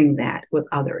sharing that with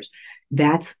others.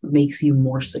 That makes you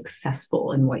more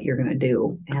successful in what you're going to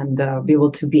do, and be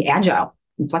able to be agile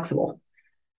and flexible.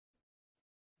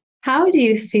 How do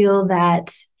you feel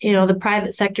that, the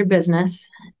private sector business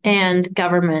and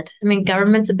government?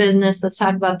 Government's a business. Let's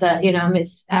talk about the,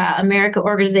 Miss America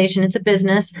organization. It's a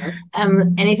business.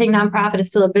 Anything nonprofit is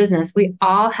still a business. We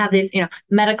all have these,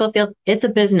 medical field. It's a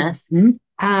business.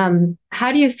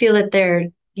 How do you feel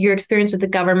that your experience with the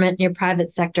government and your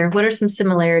private sector? What are some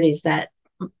similarities that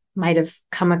might have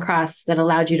come across that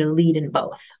allowed you to lead in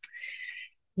both?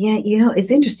 Yeah,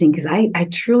 it's interesting because I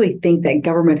truly think that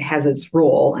government has its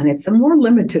role, and it's a more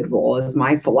limited role, is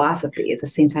my philosophy. At the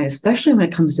same time, especially when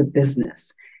it comes to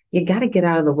business, you got to get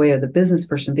out of the way of the business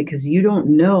person, because you don't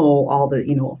know all the,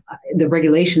 the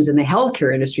regulations in the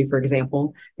healthcare industry, for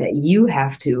example, that you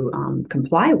have to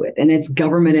comply with, and it's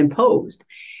government imposed.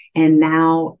 And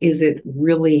now, is it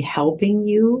really helping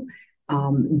you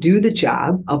do the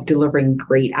job of delivering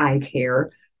great eye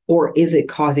care, or is it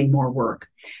causing more work?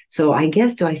 So I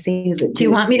guess, do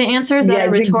you want me to answer? Is that a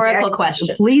rhetorical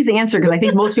question? Please answer, because I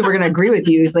think most people are going to agree with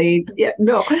you. Say,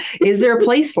 no. Is there a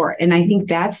place for it? And I think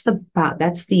that's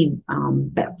that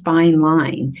fine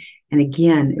line. And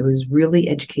again, it was really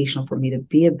educational for me to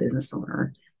be a business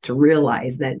owner, to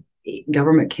realize that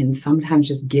government can sometimes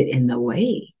just get in the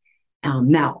way.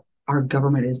 Now, our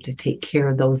government is to take care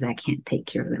of those that can't take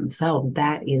care of themselves.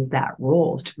 That is that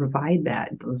role, is to provide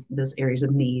those areas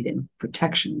of need and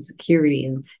protection, security,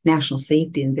 and national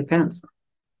safety and defense.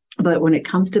 But when it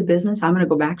comes to business, I'm going to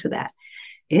go back to that.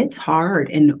 It's hard.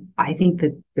 And I think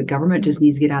that the government just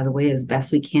needs to get out of the way as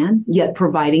best we can, yet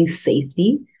providing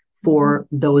safety for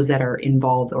those that are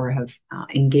involved or have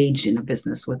engaged in a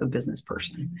business with a business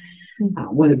person,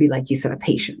 whether it be, like you said, a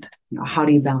patient. How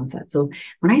do you balance that? So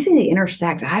when I say they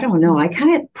intersect, I don't know. I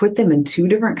kind of put them in two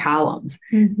different columns.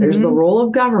 There's the role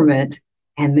of government,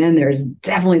 and then there's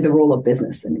definitely the role of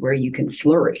business, and where you can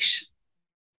flourish.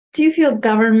 Do you feel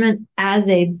government as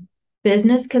a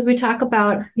business? Because we talk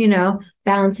about,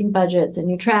 balancing budgets and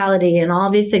neutrality and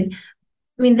all these things.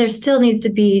 There still needs to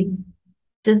be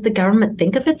does the government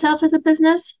think of itself as a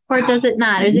business, or does it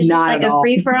not? Or is it just Not like at a all.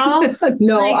 free for all?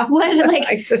 No, Like what? Like,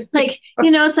 I just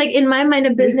it's like in my mind,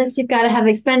 a business, you've got to have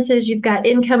expenses, you've got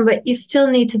income, but you still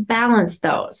need to balance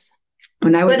those.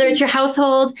 Whether it's your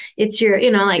household, it's your,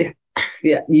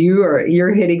 Yeah,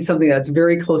 you're hitting something that's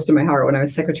very close to my heart. When I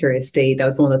was Secretary of State, that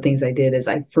was one of the things I did. Is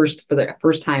for the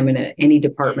first time in any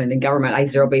department in government, I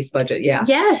zero-based budget. Yeah,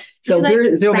 yes. so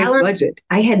we're zero-based budget.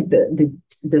 I had the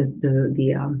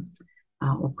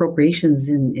appropriations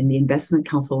in the investment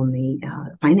council and the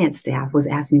finance staff was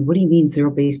asking me, what do you mean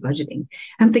zero-based budgeting?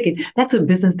 I'm thinking that's what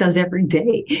business does every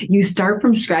day. You start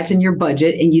from scratch in your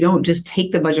budget, and you don't just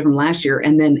take the budget from last year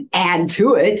and then add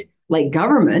to it like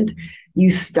government. You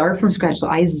start from scratch. So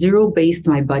I zero-based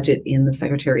my budget in the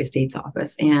Secretary of State's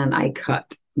office, and I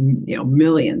cut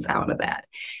millions out of that.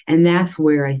 And that's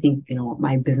where I think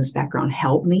my business background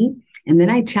helped me. And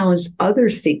then I challenged other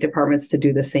state departments to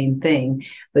do the same thing.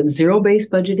 But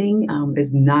zero-based budgeting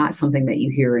is not something that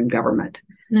you hear in government.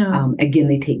 No. Again,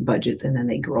 they take budgets and then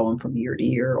they grow them from year to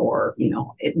year, or,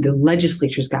 the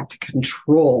legislature's got to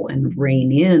control and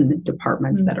rein in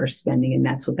departments that are spending. And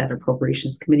that's what that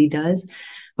appropriations committee does.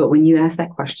 But when you ask that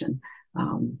question,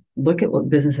 look at what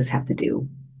businesses have to do.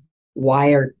 Why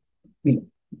are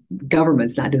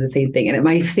governments not do the same thing? And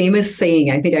my famous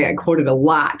saying, I think I got quoted a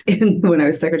lot when I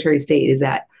was Secretary of State, is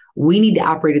that we need to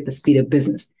operate at the speed of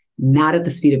business, not at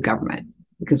the speed of government,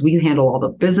 because we handle all the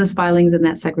business filings in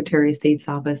that Secretary of State's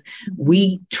office.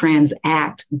 We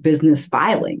transact business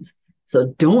filings.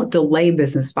 So don't delay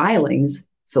business filings.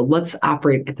 So let's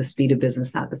operate at the speed of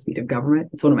business, not the speed of government.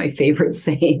 It's one of my favorite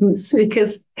sayings,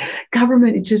 because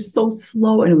government is just so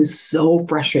slow. And it was so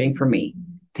frustrating for me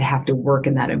to have to work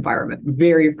in that environment.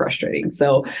 Very frustrating.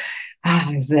 So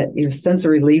is that sense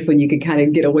of relief when you could kind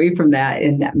of get away from that,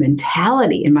 and that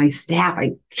mentality in my staff.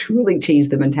 I truly changed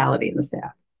the mentality in the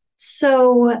staff.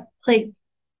 So,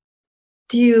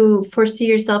 do you foresee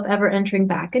yourself ever entering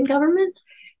back in government?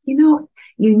 You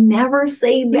never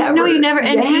say never. No, you never.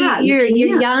 And you're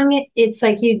young. It's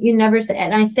like you never say.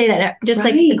 And I say that just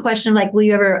like the question of will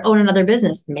you ever own another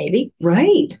business? Maybe.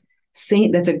 Right.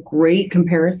 That's a great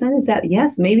comparison. Is that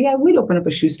yes, maybe I would open up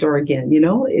a shoe store again.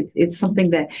 It's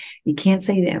something that you can't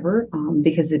say never,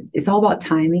 because it's all about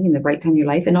timing and the right time in your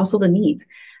life, and also the needs.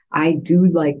 I do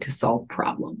like to solve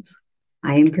problems.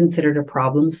 I am considered a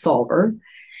problem solver.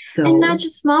 So, and not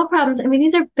just small problems. I mean,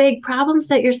 these are big problems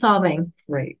that you're solving.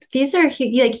 Right. These are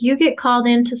you get called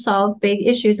in to solve big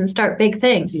issues and start big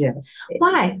things. Yes.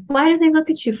 Why? Why do they look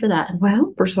at you for that?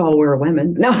 Well, first of all, we're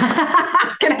women. No,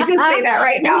 can I just say that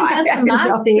right now? That's I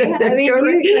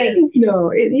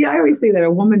always say that a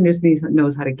woman just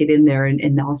knows how to get in there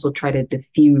and also try to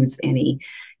diffuse any,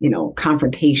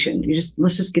 confrontation.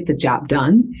 Let's just get the job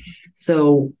done.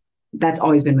 So that's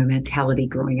always been my mentality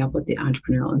growing up with the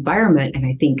entrepreneurial environment. And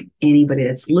I think anybody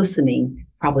that's listening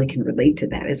probably can relate to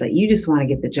that. Is that you just want to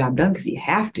get the job done because you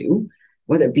have to,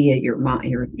 whether it be at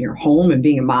your home and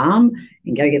being a mom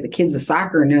and got to get the kids to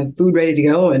soccer and have food ready to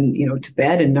go and, to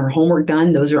bed and their homework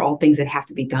done. Those are all things that have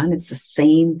to be done. It's the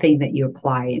same thing that you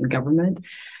apply in government.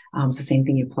 It's the same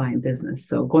thing you apply in business.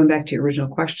 So going back to your original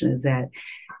question is that,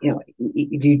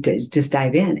 you just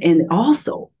dive in. And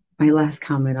also, my last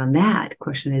comment on that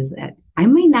question is that I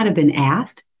may not have been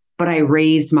asked, but I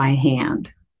raised my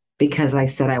hand because I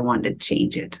said I wanted to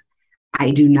change it. I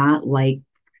do not like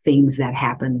things that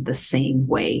happen the same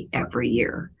way every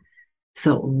year.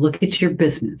 So look at your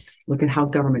business. Look at how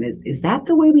government is. Is that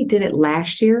the way we did it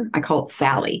last year? I call it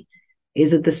Sally.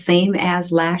 Is it the same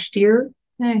as last year?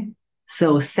 Okay.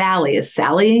 So Sally, is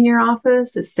Sally in your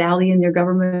office? Is Sally in your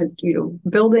government,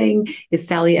 building? Is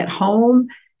Sally at home?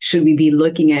 Should we be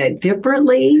looking at it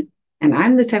differently? And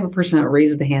I'm the type of person that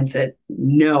raises the hand and said,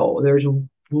 no, there's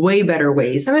way better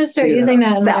ways. I'm going to start using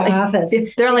that in my office.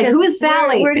 They're like, who is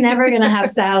Sally? We're never going to have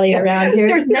Sally around here.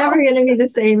 It's never going to be the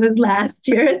same as last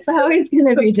year. It's always going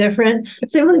to be different,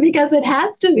 simply because it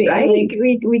has to be. Right.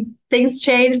 We things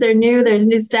change. They're new. There's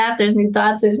new staff. There's new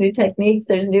thoughts. There's new techniques.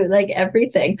 There's new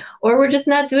everything. Or we're just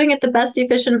not doing it the best,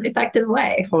 efficient, effective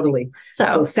way. Totally.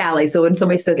 So Sally. So when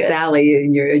somebody says Sally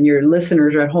and your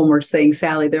listeners are at home are saying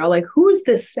Sally, they're all like, who is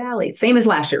this Sally? Same as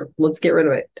last year. Let's get rid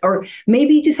of it. Or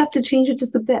maybe you just have to change it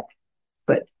just a bit,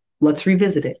 but let's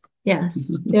revisit it.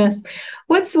 Yes. Yes.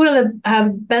 What's one of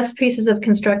the best pieces of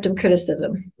constructive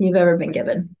criticism you've ever been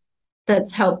given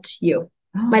that's helped you?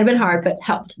 Might have been hard, but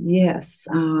helped. Yes.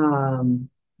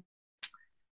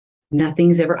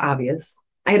 Nothing's ever obvious.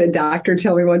 I had a doctor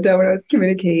tell me one time when I was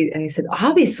communicating, and I said,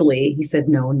 obviously. He said,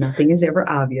 no, nothing is ever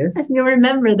obvious. You'll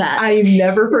remember that. I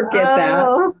never forget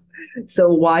that.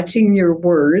 So watching your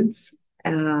words,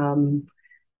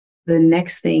 The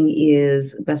next thing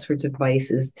is best words of advice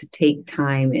is to take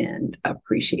time and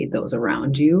appreciate those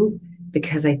around you.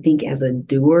 Because I think as a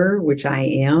doer, which I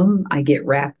am, I get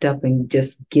wrapped up in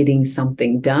just getting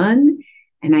something done.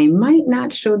 And I might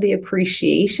not show the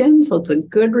appreciation. So it's a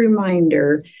good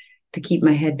reminder to keep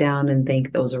my head down and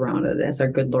thank those around it. As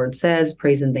our good Lord says,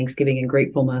 praise and thanksgiving and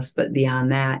gratefulness. But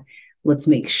beyond that, let's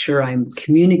make sure I'm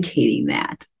communicating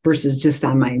that versus just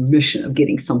on my mission of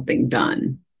getting something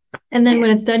done. And then when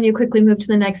it's done, you quickly move to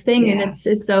the next thing, and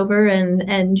it's over,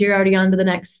 and you're already on to the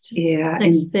next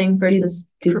thing. Versus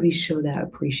did we show that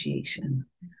appreciation?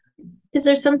 Is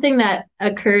there something that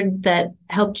occurred that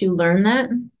helped you learn that?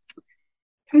 I'm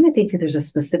trying to think if there's a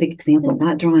specific example. I'm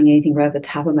not drawing anything right off the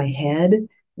top of my head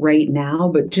right now,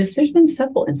 but just there's been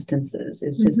several instances.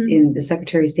 It's just in the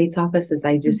Secretary of State's office, as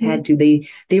I just had to.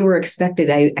 They were expected.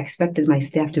 I expected my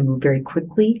staff to move very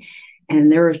quickly. And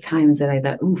there was times that I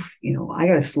thought, oof, I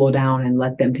got to slow down and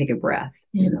let them take a breath,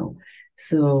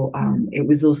 So it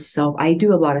was I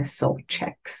do a lot of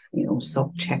self-checks,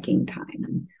 self-checking time.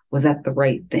 And was that the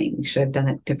right thing? Should I have done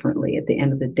it differently? At the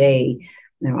end of the day,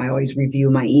 I always review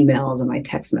my emails and my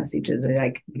text messages.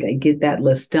 I get that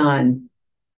list done.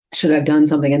 Should I have done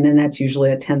something? And then that's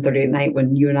usually at 10:30 at night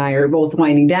when you and I are both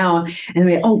winding down, and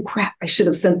we, oh crap, I should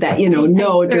have sent that,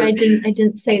 no. I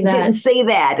didn't say that. Didn't say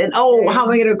that. And how am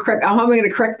I going to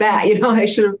correct that? I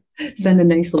should have sent a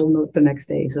nice little note the next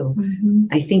day. So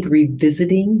I think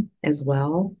revisiting as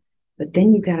well, but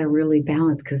then you got to really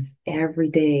balance, because every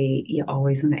day you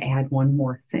always want to add one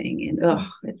more thing, and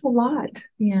it's a lot.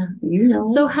 Yeah.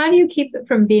 So how do you keep it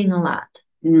from being a lot?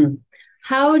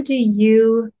 How do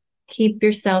you keep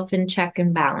yourself in check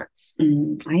and balance? I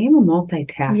am a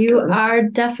multitasker. You are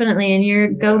definitely, and you're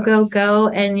go.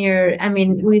 And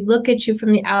we look at you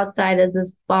from the outside as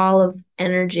this ball of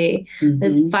energy,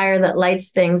 this fire that lights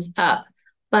things up.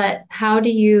 But how do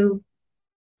you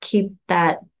keep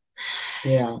that?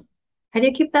 Yeah. How do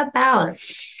you keep that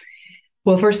balance?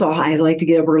 Well, first of all, I like to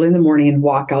get up early in the morning and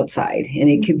walk outside, and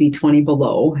it could be 20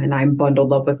 below, and I'm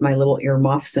bundled up with my little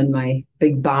earmuffs and my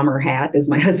big bomber hat, as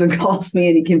my husband calls me,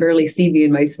 and he can barely see me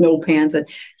in my snow pants. And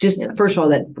just, first of all,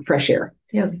 that fresh air.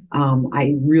 Yeah.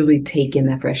 I really take in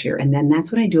that fresh air, and then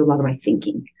that's what I do a lot of my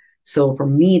thinking. So for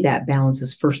me, that balance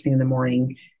is first thing in the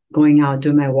morning, going out,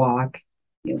 doing my walk,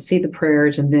 say the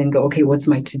prayers, and then go, okay, what's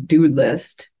my to-do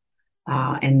list?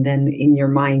 And then in your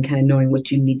mind, kind of knowing what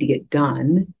you need to get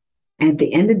done. And at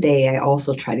the end of the day, I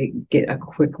also try to get a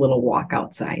quick little walk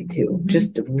outside too,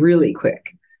 just really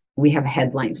quick. We have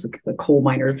headlamps, the coal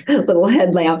miners, little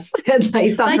headlights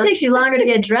on. It takes you longer to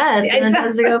get dressed than it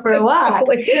does to go for a walk.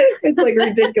 It's like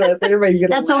ridiculous.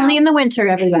 That's only in the winter,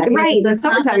 everybody. Right. In the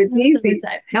summertime, it's easy.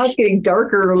 Now it's getting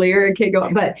darker earlier. It can't go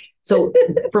on. But so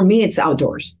for me, it's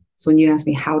outdoors. So when you ask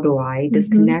me, how do I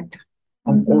disconnect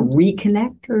or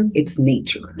reconnect? It's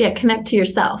nature. Yeah. Connect to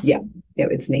yourself. Yeah. Yeah,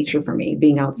 it's nature for me,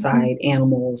 being outside,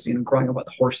 animals, growing up with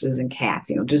horses and cats,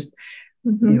 just,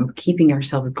 keeping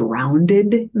ourselves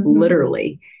grounded,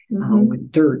 literally,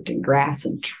 with dirt and grass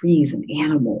and trees and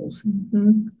animals.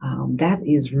 That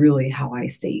is really how I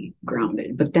stay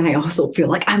grounded. But then I also feel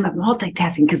like I'm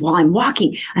multitasking, because while I'm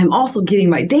walking, I'm also getting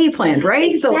my day planned,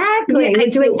 right? Exactly. So,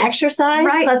 and doing exercise,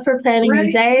 plus we're planning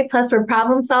the day, plus we're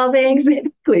problem solving.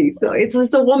 Exactly. So it's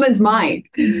a woman's mind.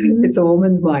 It's a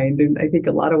woman's mind. And I think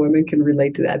a lot of women can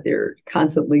relate to that. They're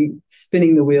constantly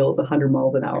spinning the wheels 100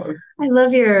 miles an hour. I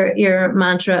love your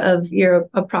mantra of you're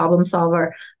a problem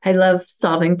solver. I love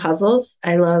solving puzzles.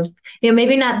 I love,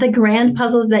 maybe not the grand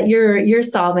puzzles that you're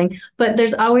solving, but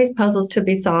there's always puzzles to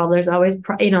be solved. There's always,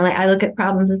 I look at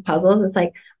problems as puzzles. It's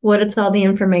like, what is all the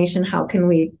information? How can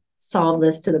we solve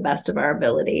this to the best of our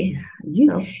ability?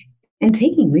 And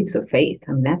taking leaps of faith.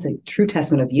 That's a true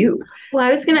testament of you. Well,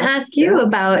 I was going to ask you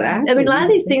about, a lot of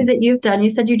these things that you've done, you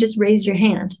said you just raised your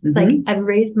hand. It's like, I've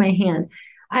raised my hand.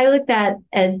 I look at that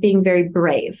as being very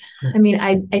brave.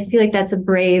 I feel like that's a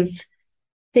brave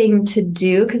thing to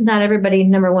do, because not everybody,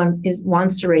 number one,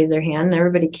 wants to raise their hand.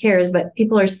 Everybody cares, but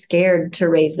people are scared to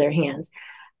raise their hands.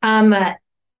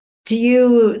 Do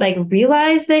you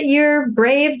realize that you're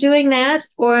brave doing that?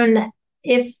 Or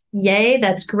if yay,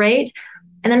 that's great.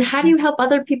 And then how do you help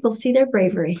other people see their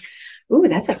bravery? Ooh,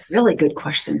 that's a really good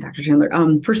question, Dr. Chandler.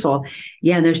 First of all,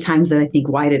 there's times that I think,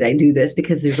 why did I do this?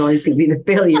 Because there's always going to be the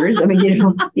failures.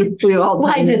 We all.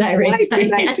 Why did I raise my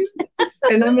hand?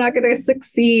 And I'm not going to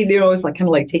succeed. It's kind of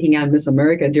like taking on Miss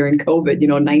America during COVID.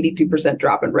 92%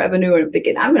 drop in revenue, and I'm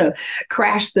thinking I'm going to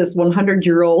crash this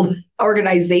 100-year-old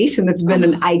organization that's been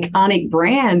an iconic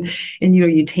brand. And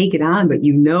you take it on, but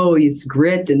it's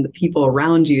grit and the people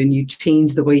around you, and you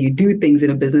change the way you do things in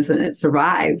a business, and it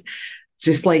survives.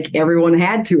 just like everyone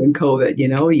had to in COVID,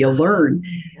 you learn.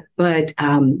 But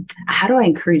how do I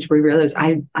encourage bravery others?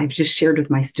 I've just shared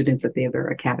with my students at the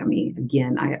Avera Academy.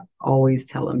 Again, I always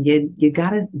tell them, you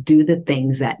got to do the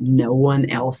things that no one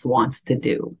else wants to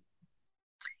do.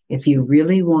 If you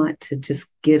really want to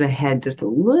just get ahead just a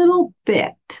little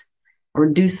bit or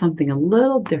do something a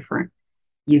little different,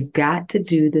 you've got to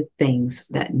do the things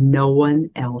that no one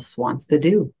else wants to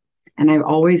do. And I've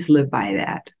always lived by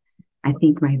that. I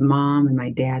think my mom and my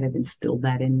dad have instilled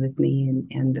that in with me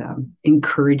and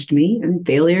encouraged me, and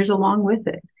failures along with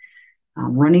it.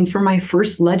 Running for my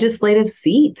first legislative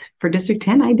seat for District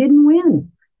 10, I didn't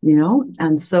win,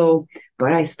 and so,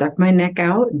 but I stuck my neck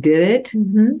out, did it,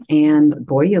 and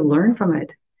boy, you learn from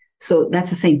it. So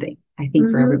that's the same thing, I think,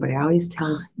 for everybody. I always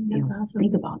tell us, awesome.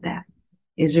 Think about that.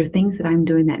 Is there things that I'm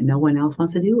doing that no one else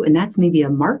wants to do? And that's maybe a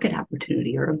market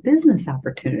opportunity or a business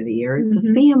opportunity, or it's a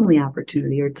family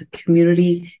opportunity, or it's a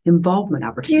community involvement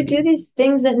opportunity. Do you do these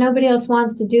things that nobody else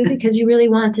wants to do because you really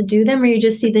want to do them, or you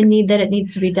just see the need that it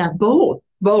needs to be done? Both.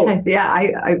 Okay. Yeah.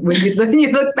 I when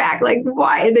you look back, like,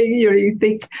 why? You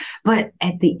think, but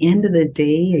at the end of the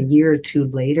day, a year or two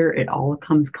later, it all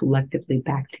comes collectively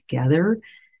back together.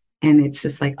 And it's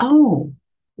just like, oh,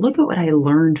 look at what I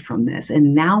learned from this.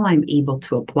 And now I'm able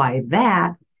to apply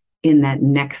that in that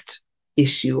next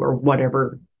issue or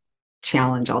whatever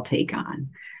challenge I'll take on.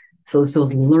 So it's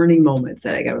those learning moments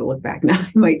that I got to look back now.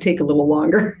 It might take a little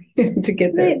longer to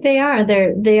get there. They are.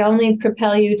 They only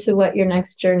propel you to what your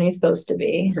next journey is supposed to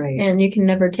be. Right. And you can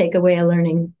never take away a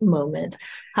learning moment,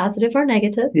 positive or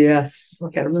negative. Yes.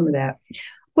 I got to remember that.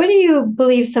 What do you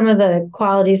believe some of the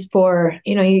qualities for,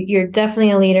 you're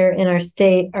definitely a leader in our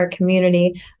state, our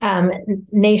community,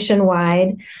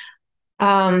 nationwide,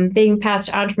 being past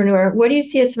entrepreneur. What do you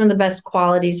see as some of the best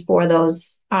qualities for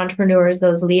those entrepreneurs,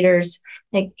 those leaders?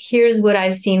 Like, here's what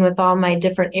I've seen with all my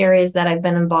different areas that I've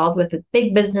been involved with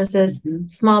big businesses,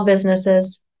 small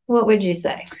businesses. What would you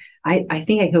say? I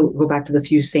think I could go back to the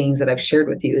few sayings that I've shared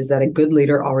with you, is that a good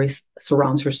leader always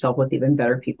surrounds herself with even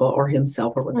better people, or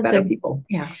himself, or with better people.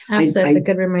 Yeah, absolutely. That's a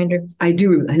good reminder. I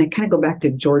do. And I kind of go back to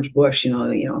George Bush,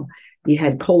 you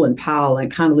had Colin Powell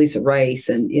and Condoleezza Rice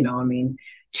and,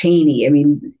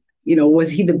 Cheney.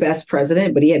 Was he the best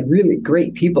president? But he had really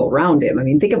great people around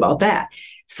him. Think about that.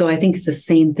 So I think it's the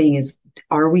same thing as,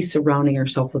 are we surrounding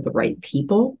ourselves with the right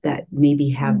people that maybe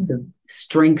have the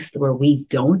strengths where we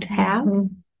don't have?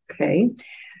 Okay.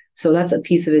 So that's a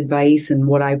piece of advice and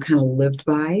what I've kind of lived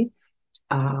by.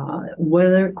 What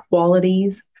other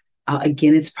qualities?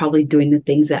 Again, it's probably doing the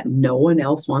things that no one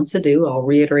else wants to do. I'll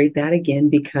reiterate that again,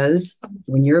 because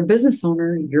when you're a business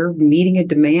owner, you're meeting a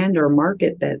demand or a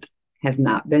market that has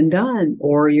not been done,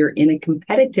 or you're in a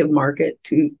competitive market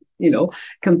to,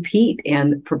 compete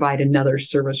and provide another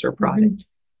service or product.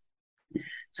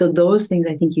 So those things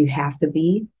I think you have to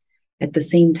be. At the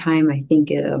same time, I think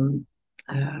the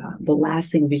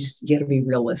last thing would be just, you got to be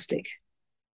realistic.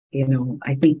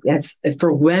 I think that's,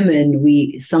 for women,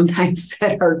 we sometimes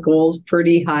set our goals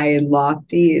pretty high and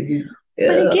lofty.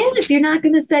 But again, if you're not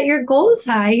going to set your goals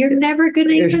high, you're never going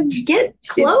to even get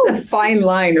close. It's a fine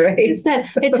line, right? It's that,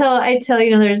 I tell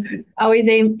there's always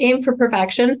aim for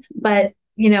perfection, but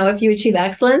if you achieve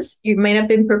excellence, you may not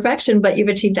be in perfection, but you've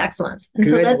achieved excellence. And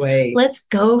so let's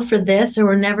go for this, or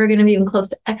we're never going to be even close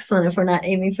to excellent if we're not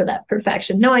aiming for that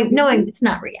perfection. Knowing it's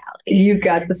not reality. You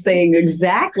got the saying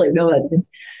exactly. No,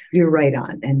 you're right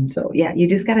on. And so, yeah, you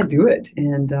just got to do it.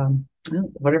 And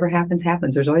whatever happens,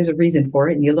 happens. There's always a reason for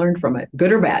it, and you learn from it,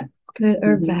 good or bad. Good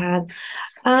or bad.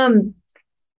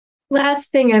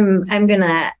 Last thing I'm going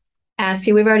to ask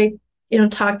you. We've already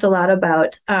talked a lot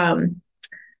about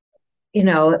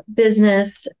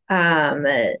business,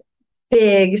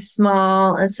 big,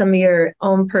 small, and some of your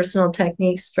own personal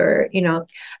techniques for,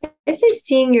 I say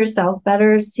seeing yourself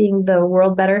better, seeing the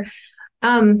world better.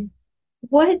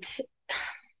 What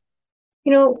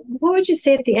would you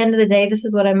say at the end of the day, this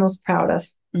is what I'm most proud of?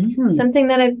 Something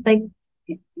that I've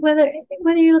whether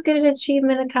you look at an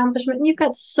achievement, accomplishment, and you've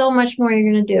got so much more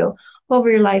you're going to do over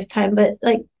your lifetime, but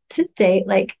to date,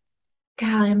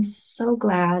 God, I'm so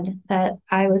glad that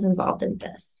I was involved in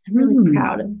this. I'm really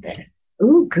proud of this.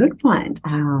 Oh, good one.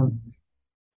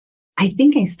 I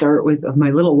think I start with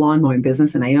my little lawn mowing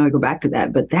business, and I know I go back to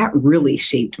that, but that really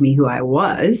shaped me who I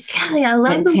was. Golly, I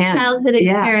love those childhood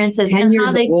experiences. 10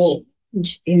 years old.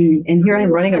 And here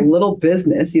I'm running a little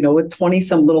business, with 20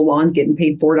 some little lawns, getting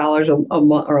paid $4 a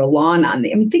month or a lawn on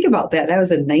the. Think about that. That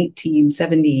was in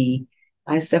 1970.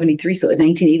 I was 73, so in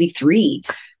 1983.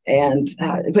 And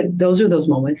but those are those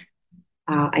moments.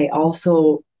 I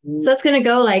also So that's going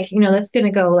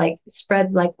to go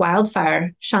spread like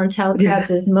wildfire. Shantel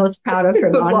Krebs is most proud of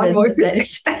her lawn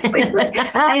business.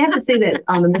 I have to say that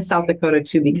on the Miss South Dakota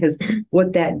too, because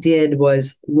what that did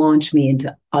was launch me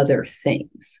into other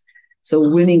things. So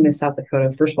winning Miss South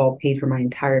Dakota, first of all, paid for my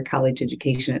entire college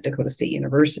education at Dakota State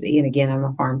University. And again, I'm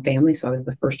a farm family, so I was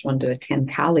the first one to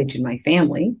attend college in my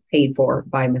family, paid for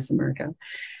by Miss America.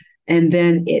 And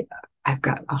then I've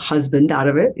got a husband out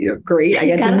of it. Great.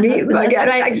 I got to meet. I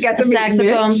got to meet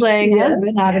saxophone playing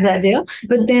husband out of that deal.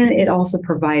 But then it also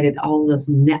provided all those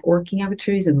networking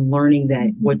opportunities and learning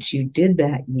that what you did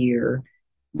that year,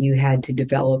 you had to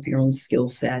develop your own skill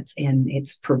sets, and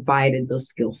it's provided those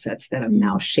skill sets that have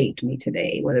now shaped me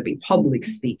today, whether it be public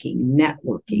speaking,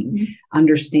 networking,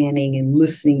 understanding and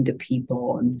listening to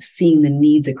people and seeing the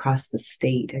needs across the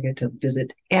state. I got to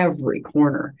visit every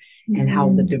corner and how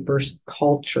the diverse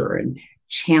culture and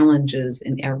challenges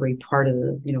in every part of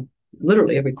the,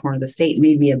 literally every corner of the state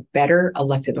made me a better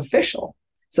elected official.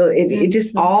 So it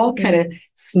just all kind of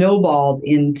snowballed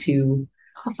into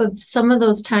off of some of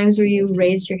those times where you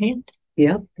raised your hand.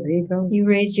 Yep, there you go. You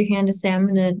raised your hand to say, I'm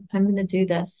gonna do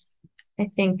this. I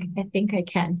think I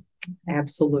can.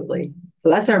 Absolutely.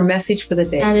 So that's our message for the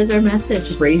day. That is our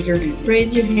message. Raise your hand.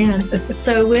 Raise your hand.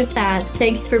 So with that,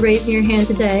 thank you for raising your hand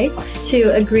today to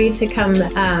agree to come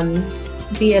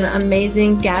be an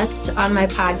amazing guest on my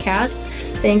podcast.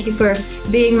 Thank you for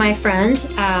being my friend,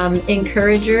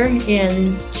 encourager,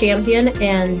 and champion,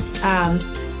 and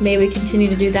may we continue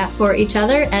to do that for each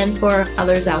other and for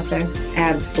others out there.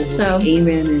 Absolutely. So,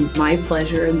 amen. And my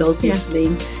pleasure. And those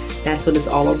listening, that's what it's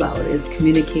all about, is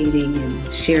communicating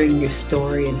and sharing your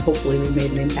story. And hopefully we made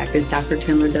an impact, as Dr.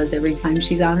 Tendler does every time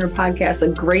she's on her podcast. A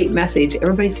great message.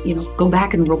 Everybody's, go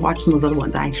back and watch some of those other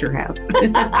ones. I sure have.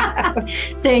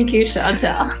 Thank you,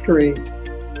 Shantel. Great.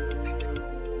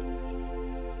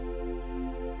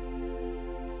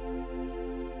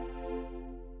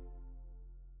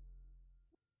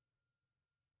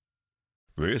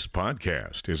 This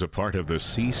podcast is a part of the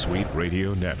C-Suite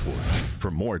Radio Network.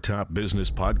 For more top business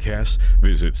podcasts,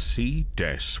 visit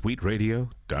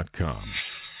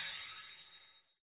c-suiteradio.com.